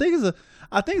too. I think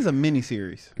it's a mini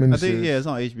series. I think Miniseries. yeah, it's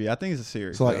on HBO. I think it's a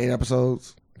series. So like though. 8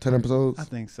 episodes, 10 episodes. I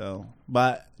think so.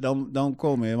 But don't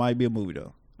quote me. It might be a movie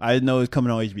though. I didn't know it was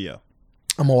coming on HBO.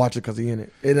 I'm gonna watch it because he in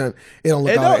it. It don't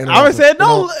look. I would say it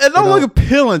don't look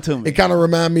appealing to me. It kind of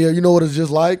remind me of, you know what it's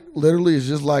just like. Literally, it's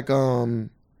just like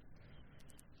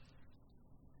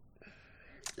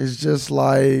it's just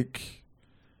like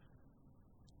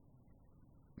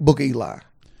Book of Eli.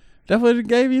 That's what it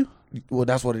gave you? Well,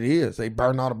 that's what it is. They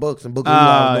burn all the books, and Book of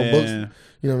Eli has no books.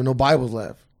 You know, no Bibles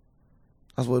left.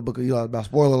 That's what Book of Eli is about.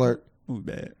 Spoiler alert. Ooh,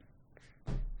 bad.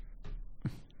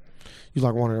 You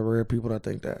like one of the rare people that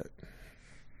think that.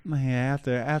 Man,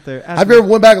 after Have you ever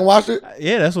went back and watched it?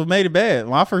 Yeah, that's what made it bad.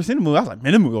 When I first seen the movie, I was like,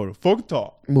 man, this movie go to fucking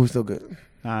talk. The movie's still good.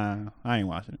 I ain't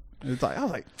watching it. It's like I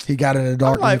was like, he got in the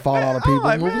dark and he fought all the people.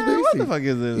 Like, what the fuck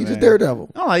is this? He's just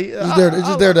Daredevil. I'm like, it's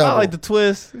just Daredevil. I like the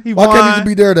twist. Why can't he just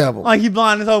be Daredevil? Like he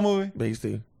blind this whole movie.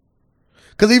 Beastie.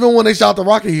 Because even when they shot the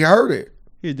rocket, he heard it.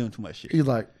 He was doing too much shit. He's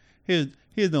like, he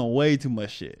was doing way too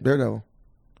much shit. Daredevil.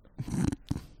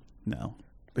 No.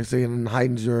 They say it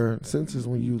heightens your senses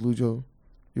when you lose your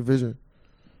vision.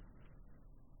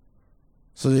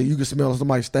 So that you can smell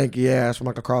somebody's stanky ass from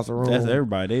like across the room. That's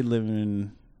everybody. They living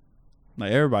in,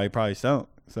 like everybody probably stunk.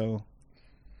 So,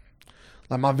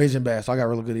 like my vision bad, so I got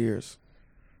really good ears.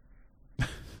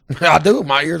 I do.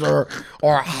 My ears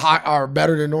are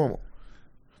better than normal.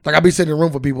 Like I be sitting in a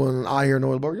room for people and I hear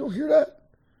noise, bro. You don't hear that?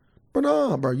 But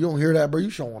nah, bro, you don't hear that, bro. You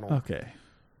showing on. Okay.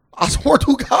 I swear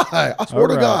to God. I swear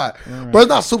to God. Right. But it's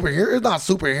not super hearing. It's not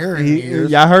super hearing ears.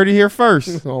 Y'all heard it here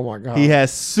first. Oh my God. He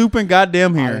has super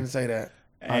goddamn hearing. I didn't say that.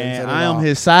 And I am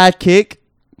his sidekick.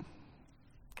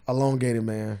 Elongated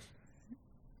man.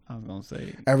 I was gonna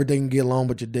say everything can get long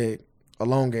but your dick.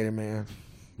 Elongated man.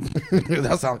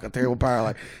 That sounds like a terrible power.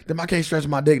 Like, then I can't stretch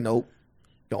my dick. Nope.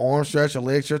 Your arm stretch, your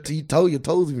legs stretch, your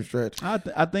toes even stretch. I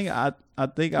think I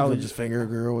was just finger a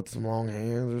girl with some long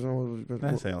hands or something.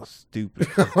 That sounds stupid.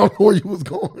 I don't know where you was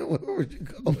going. Where would you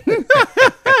go?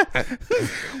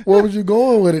 Where was you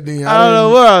going with it then? I don't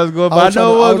know where I was going, but I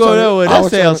know where I'm going with. That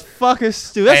sounds fucking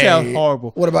stupid. That sounds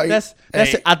horrible. What about that's?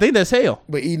 I think that's hell.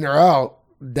 But eating her out,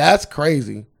 that's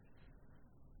crazy.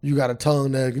 You got a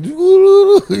tongue that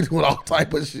you doing all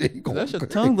type of shit. That's your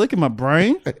tongue licking my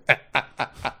brain.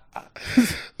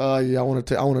 Yeah, I want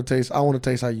to taste how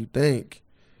you think.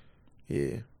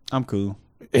 Yeah, I'm cool.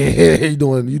 You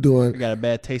doing? I got a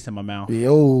bad taste in my mouth. Yeah,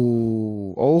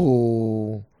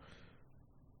 oh,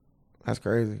 that's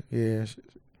crazy. Yeah,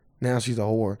 now she's a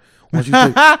whore. Once you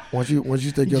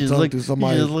stick your tongue through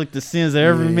somebody, you just lick the sins of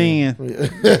every man.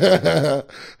 Yeah.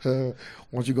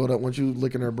 Once you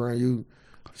licking her brain,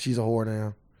 she's a whore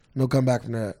now. No come back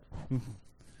from that.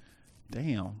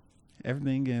 Damn.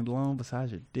 Everything getting blown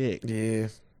besides your dick. Yeah.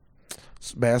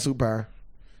 It's bad superpower.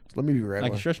 Let me be regular. I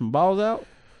can stretch my balls out?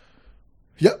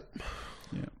 Yep.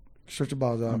 Yeah. Stretch your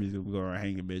balls out. I'm just going around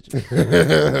hanging bitches.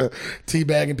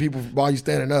 Teabagging people while you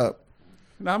standing up.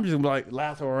 No, I'm just going to like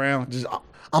lasso around.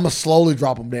 I'm going to slowly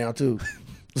drop them down too.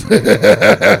 It's going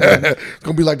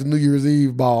to be like the New Year's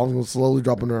Eve ball. I'm going to slowly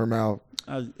drop them in her mouth.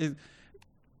 It's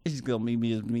just going to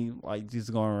meet me like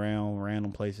just going around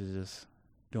random places just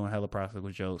doing hella practical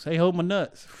jokes. Hey, hold my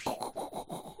nuts.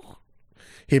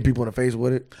 Hitting people in the face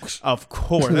with it. Of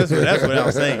course. That's what I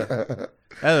was saying. That's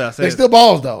what I said. They still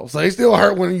balls though. So they still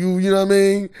hurt when you know what I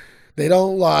mean? They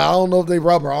don't like, I don't know if they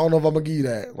rubber. I don't know if I'm gonna give you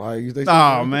that. Like they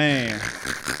oh man.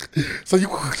 So you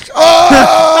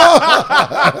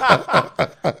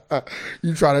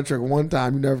you try that trick one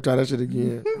time, you never try that shit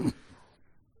again.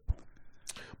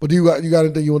 But do you got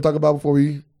anything you want to talk about before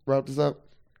we wrap this up?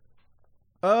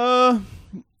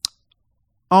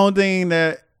 Only thing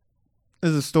that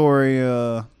is a story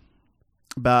about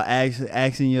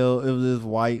asking it was this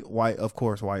white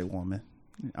woman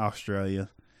in Australia,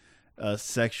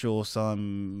 sexual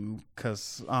something,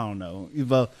 because I don't know,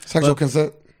 sexual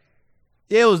consent.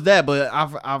 Yeah, it was that, but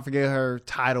I forget her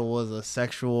title was a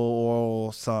sexual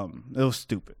oral something. It was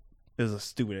stupid. It was a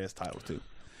stupid ass title too.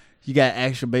 You got to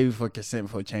ask your baby for consent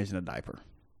before changing a diaper.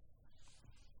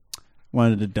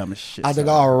 One of the dumbest shit. I think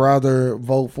I'd rather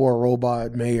vote for a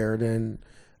robot mayor than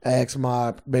ask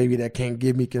my baby that can't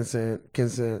give me consent. You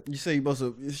say you supposed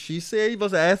to. She said you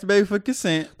supposed to ask the baby for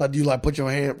consent. Like, do you like put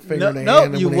your finger in their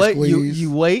hand and you when wait. they squeeze?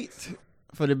 You wait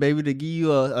for the baby to give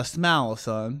you a smile or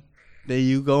something. Then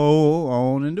you go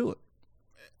on and do it.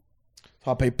 So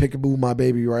I pay peekaboo my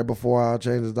baby right before I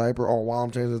change his diaper or while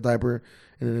I'm changing his diaper,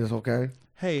 and then it's okay.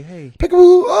 Hey.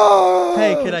 Peekaboo. Oh.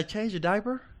 Hey, can I change your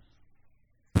diaper?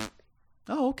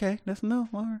 Oh, okay. That's enough.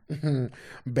 All right.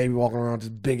 Baby walking around with this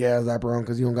big ass diaper on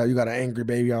because you got an angry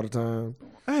baby all the time.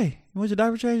 Hey, you want your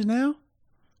diaper changed now?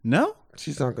 No?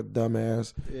 She sounds like a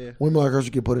dumbass. Yeah. Women like her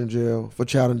should get put in jail for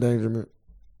child endangerment.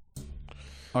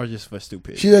 Or just for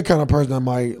stupidity? She that kind of person that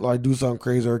might like do something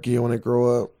crazy to her kid when they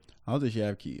grow up. I don't think she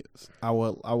have kids. I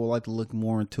would like to look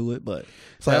more into it, but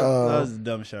It's like that was the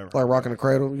dumbest shit ever. like Rockin' the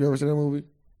Cradle. You ever seen that movie?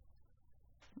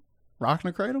 Rockin'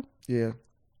 the Cradle? Yeah.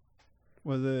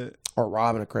 Was it? Or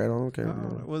Robbing the Cradle. I can't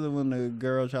remember. Was it when the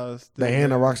girl tried to steal The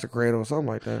Hand That Rocks the Cradle or something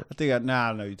like that. I think I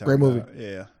know you're talking Great movie. about.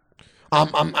 Yeah.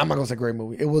 I'm not gonna say great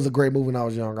movie. It was a great movie when I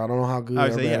was young. I don't know how good I or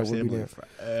would say, bad yeah, it would be then.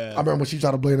 I remember when she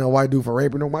tried to blame that white dude for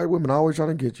raping them. White women always trying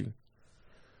to get you.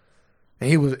 And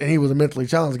he was a mentally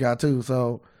challenged guy too.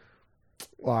 So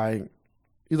like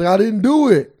he's like, I didn't do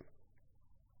it.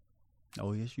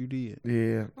 Oh yes, you did.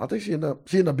 Yeah. I think she ended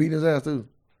up beating his ass too.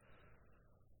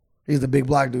 He's the big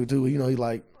black dude too. You know, he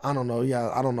like I don't know. Yeah,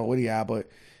 I don't know what he had, but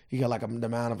he got like the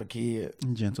man of a kid.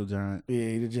 Gentle giant. Yeah,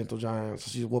 he's a gentle giant. So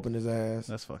she's whooping his ass.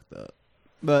 That's fucked up.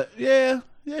 But yeah,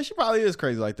 she probably is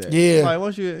crazy like that. Yeah. Like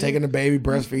once you Taking the baby,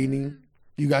 breastfeeding.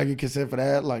 You gotta get consent for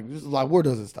that. Like, this is like, where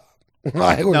does it stop?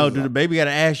 Like, where no, does it do the stop? baby got to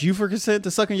ask you for consent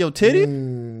to sucking your titty?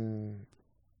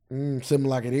 Something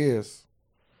like it is.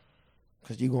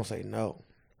 Because you gonna say no.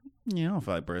 Yeah, I don't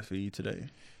feel like breastfeed you today.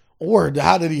 Or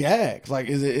how did he ask? Like,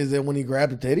 is it when he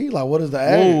grabbed the titty? Like, what is the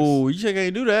ask? Oh, you just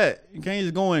can't do that. You can't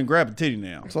just go in and grab a titty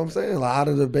now. That's what I'm saying. Like, how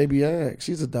did the baby ask?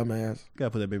 She's a dumbass.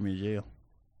 Gotta put that baby in jail.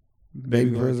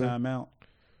 Baby going prison. time out.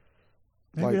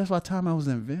 Maybe Like- that's why timeout was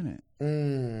invented.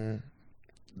 The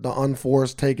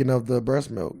unforced taking of the breast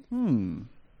milk. Hmm.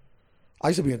 I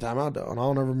used to be in timeout though, and I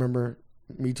don't ever remember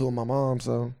me telling my mom.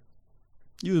 So,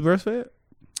 You was breastfed?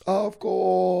 of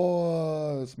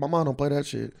course, my mom don't play that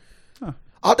shit. Huh.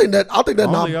 I think that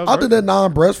Only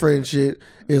non-breastfeeding shit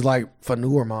is like for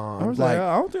newer I moms, was like, like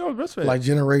I don't think I was breastfed. like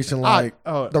generation like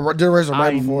the the generation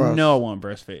right I before us. know I wasn't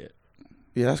breastfed.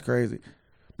 Yeah, that's crazy.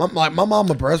 My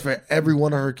mama breastfed every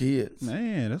one of her kids.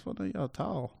 Man, that's what y'all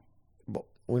tall. But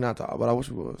we not tall, but I wish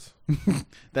we was.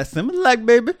 That's Similac,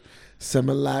 baby.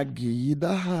 Similar, give you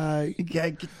the high. You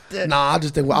gotta get that. Nah,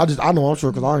 I know I'm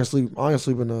sure because I ain't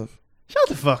sleep enough. Shut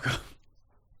the fuck up.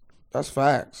 That's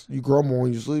facts. You grow more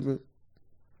when you're sleeping.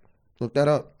 Look that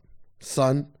up,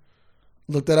 son.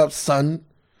 Look that up, son.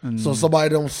 So somebody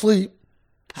don't sleep,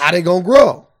 how they gonna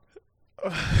grow?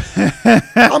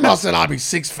 I'm not saying I'll be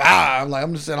 6'5". Like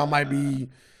I'm just saying I might be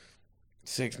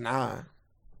 6'9". I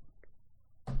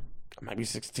might be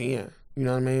 6'10". You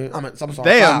know what I mean? I'm sorry.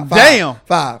 Damn.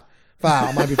 Five.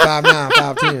 I might be 5'9",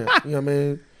 5'10". You know what I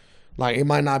mean? Like it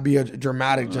might not be a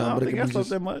dramatic I jump, don't but it think could I be slept just.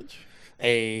 that much.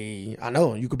 Hey, I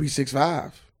know you could be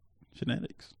 6'5".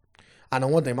 Genetics. I know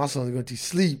one thing. My son's going to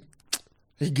sleep.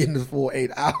 He getting his full 8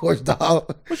 hours,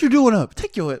 dog. What you doing up?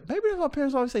 Take your ass. Maybe that's why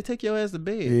parents always say take your ass to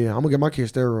bed. Yeah, I'm gonna get my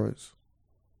kids steroids.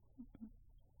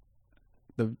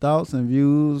 The thoughts and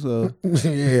views of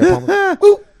Yeah, mama.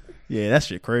 Boop, yeah, that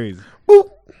shit crazy. boop.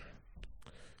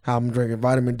 How I'm drinking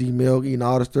vitamin D milk, eating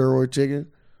all the steroid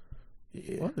chicken.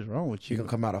 Yeah, What is wrong with she you? gonna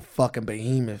come out a fucking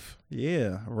behemoth.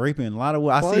 Yeah, raping a lot of.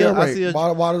 I Why see. you I rape? see.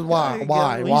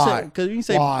 Why? Why? Because you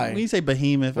say Why? when you say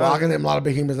behemoth. Well, I can name a lot of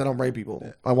behemoths that don't rape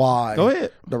people. Why? Go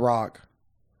ahead. The Rock.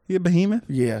 You a behemoth?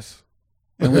 Yes.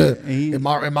 And he, If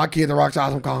my kid The Rock's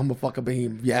house, I'm calling him a fucking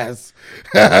behemoth. Yes.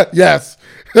 Yes.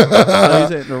 so you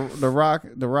said the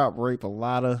Rock rape a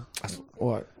lot of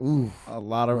What? Ooh.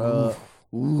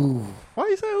 Ooh. Why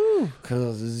you say ooh?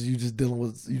 Cause you just dealing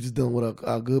with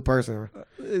a good person.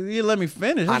 You let me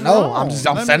finish. I What's know. wrong?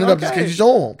 I'm Let setting me- it up just because you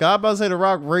show him. God about to say the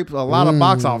Rock raped a lot of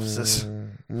box offices.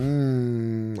 I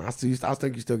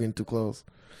think you're still getting too close.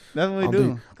 That's what I we don't do.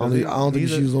 think, I don't think you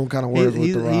should use those kind of words with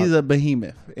He's, The Rock. he's a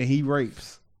behemoth and he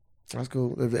rapes. That's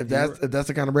cool. If that's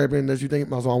the kind of raping that you think,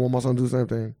 that's why I want my son to do the same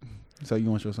thing. So you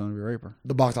want your son to be a raper?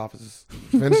 The box offices.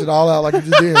 Finish it all out like you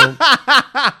just did.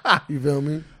 You feel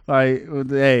me? Like,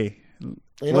 hey,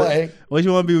 You know, hey, what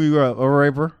you want to be when you grow up? A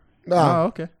raper? nah, Oh,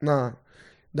 okay. nah.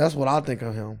 That's what I think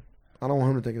of him. I don't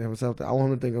want him to think of himself. I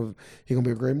want him to think of he gonna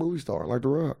be a great movie star like The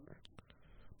Rock.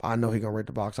 I know he gonna rate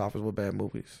the box office with bad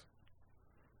movies.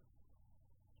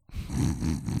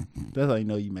 That's how you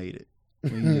know you made it.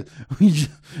 When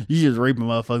you just raping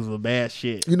motherfuckers with bad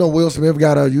shit. You know, Will Smith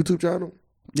got a YouTube channel.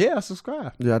 Yeah,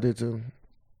 subscribe. Yeah, I did too.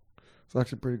 It's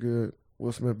actually pretty good.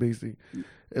 Will Smith Beastie.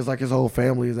 It's like his whole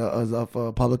family is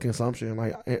of public consumption.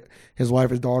 Like his wife,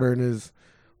 his daughter, and his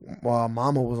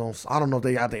mama was on. I don't know if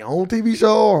they got their own TV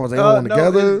show or was they on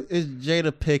together. It's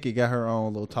Jada Pickett got her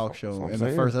own little talk show, what I'm and the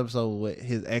saying. first episode with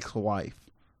his ex-wife.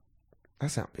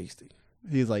 That sound beastie.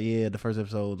 He's like, yeah, the first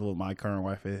episode was what my current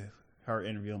wife is. Her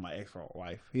interviewing my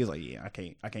ex-wife. He was like, yeah,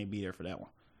 I can't be there for that one.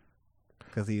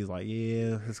 Because he's like,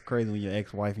 yeah, it's crazy when your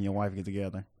ex-wife and your wife get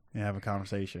together and have a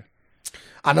conversation.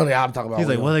 I know they have to talk about. He's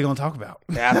like, Will. what are they going to talk about?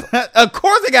 They have Of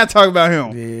course they got to talk about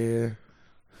him. Yeah.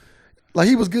 Like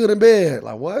he was good in bed.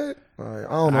 Like what? Like,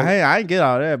 I don't know. I ain't get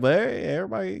all that, but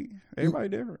everybody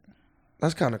different.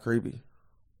 That's kind of creepy.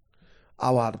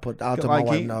 I'll have to put. I'll tell Like,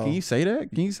 my wife no. can you say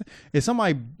that? Can you say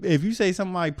if you say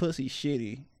somebody pussy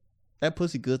shitty, that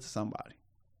pussy good to somebody?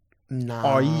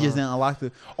 Nah. Or you just didn't unlock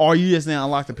the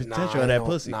potential of that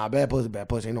pussy. Nah, bad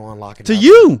pussy. Ain't no unlocking To that.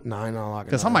 you. Nah, ain't no unlocking.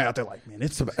 Because somebody out there like, man,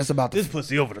 it's about this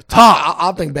pussy over the top.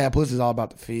 I think bad pussy is all about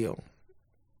the feel.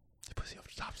 This pussy over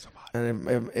the top of somebody.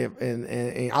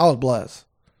 And I was blessed.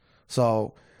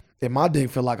 So if my dick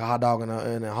feel like a hot dog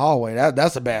in the hallway,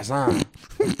 that's a bad sign.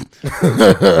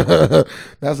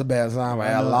 That's a bad sign by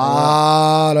a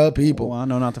lot of people. Well, I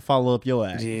know not to follow up your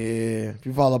act. Yeah, if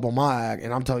you follow up on my act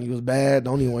and I'm telling you it's bad,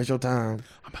 don't even waste your time.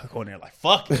 I'm about to go in there like,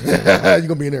 fuck it. You're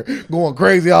gonna be in there going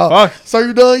crazy. Fuck. So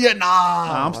you done yet?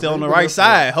 Nah. I'm still on the right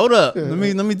side. Hold up. Let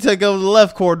me take over the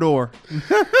left corridor.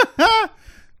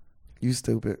 You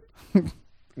stupid.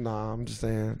 Nah, I'm just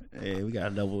saying. Hey, we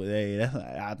got a double. Hey,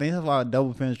 I think that's why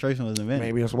double penetration was invented.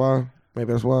 Maybe that's why.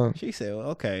 She said, well,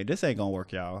 okay, this ain't gonna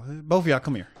work, y'all. Both of y'all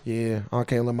come here. Yeah, I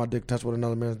can't let my dick touch with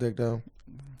another man's dick, though.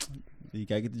 You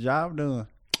gotta get the job done.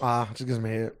 Just gives me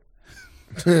head.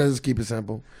 Just keep it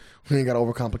simple. We ain't gotta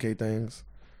overcomplicate things.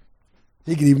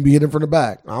 He could even be hitting from the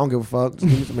back. I don't give a fuck. Just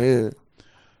give me some head.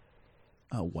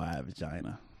 A wide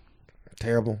vagina.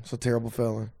 Terrible. It's a terrible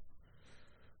feeling.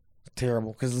 It's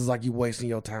terrible. Because it's like you wasting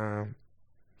your time.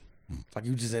 Like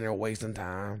you just in there wasting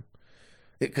time.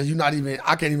 Because you're not even,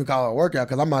 I can't even call it a workout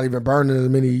because I'm not even burning as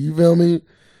many, you feel me?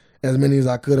 As many as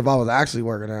I could if I was actually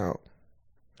working out.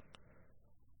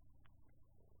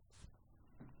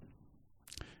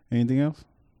 Anything else?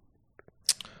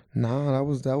 Nah, that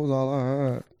was all I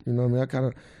had. You know what I mean?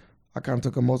 I kind of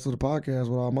took up most of the podcast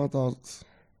with all my thoughts.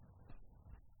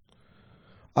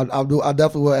 I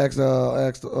definitely will ask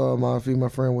my female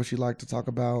friend what she like to talk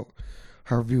about.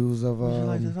 Her views of Would you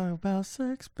like to talk about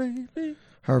sex, baby?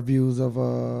 Her views of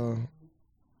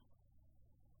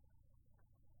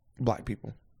black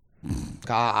people.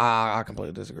 I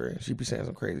completely disagree. She be saying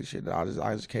some crazy shit that I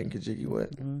just can't get jiggy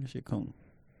with. Shit, cool.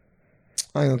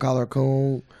 I ain't gonna call her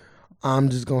coon. I'm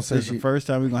just gonna say This is the first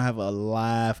time we're gonna have a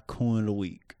live coon of the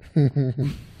week.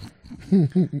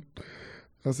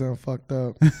 That sounds fucked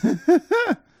up.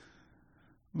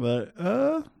 But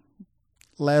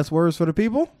last words for the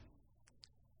people.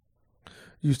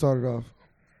 You started off.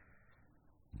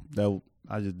 That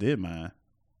I just did mine.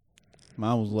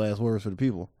 Mine was last words for the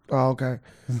people. Oh, okay.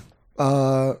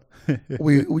 You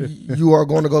are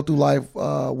going to go through life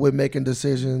with making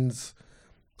decisions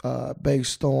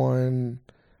based on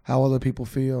how other people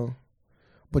feel,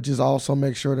 but just also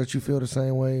make sure that you feel the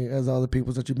same way as other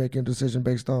people that you're making a decision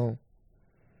based on.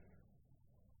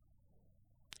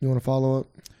 You want to follow up?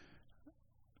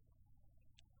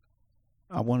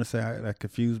 I want to say that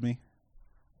confused me,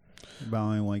 but I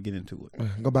don't even want to get into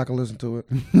it. Go back and listen to it.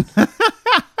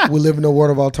 We live in a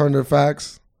world of alternative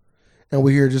facts, and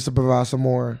we're here just to provide some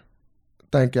more.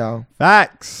 Thank y'all.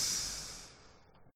 Facts.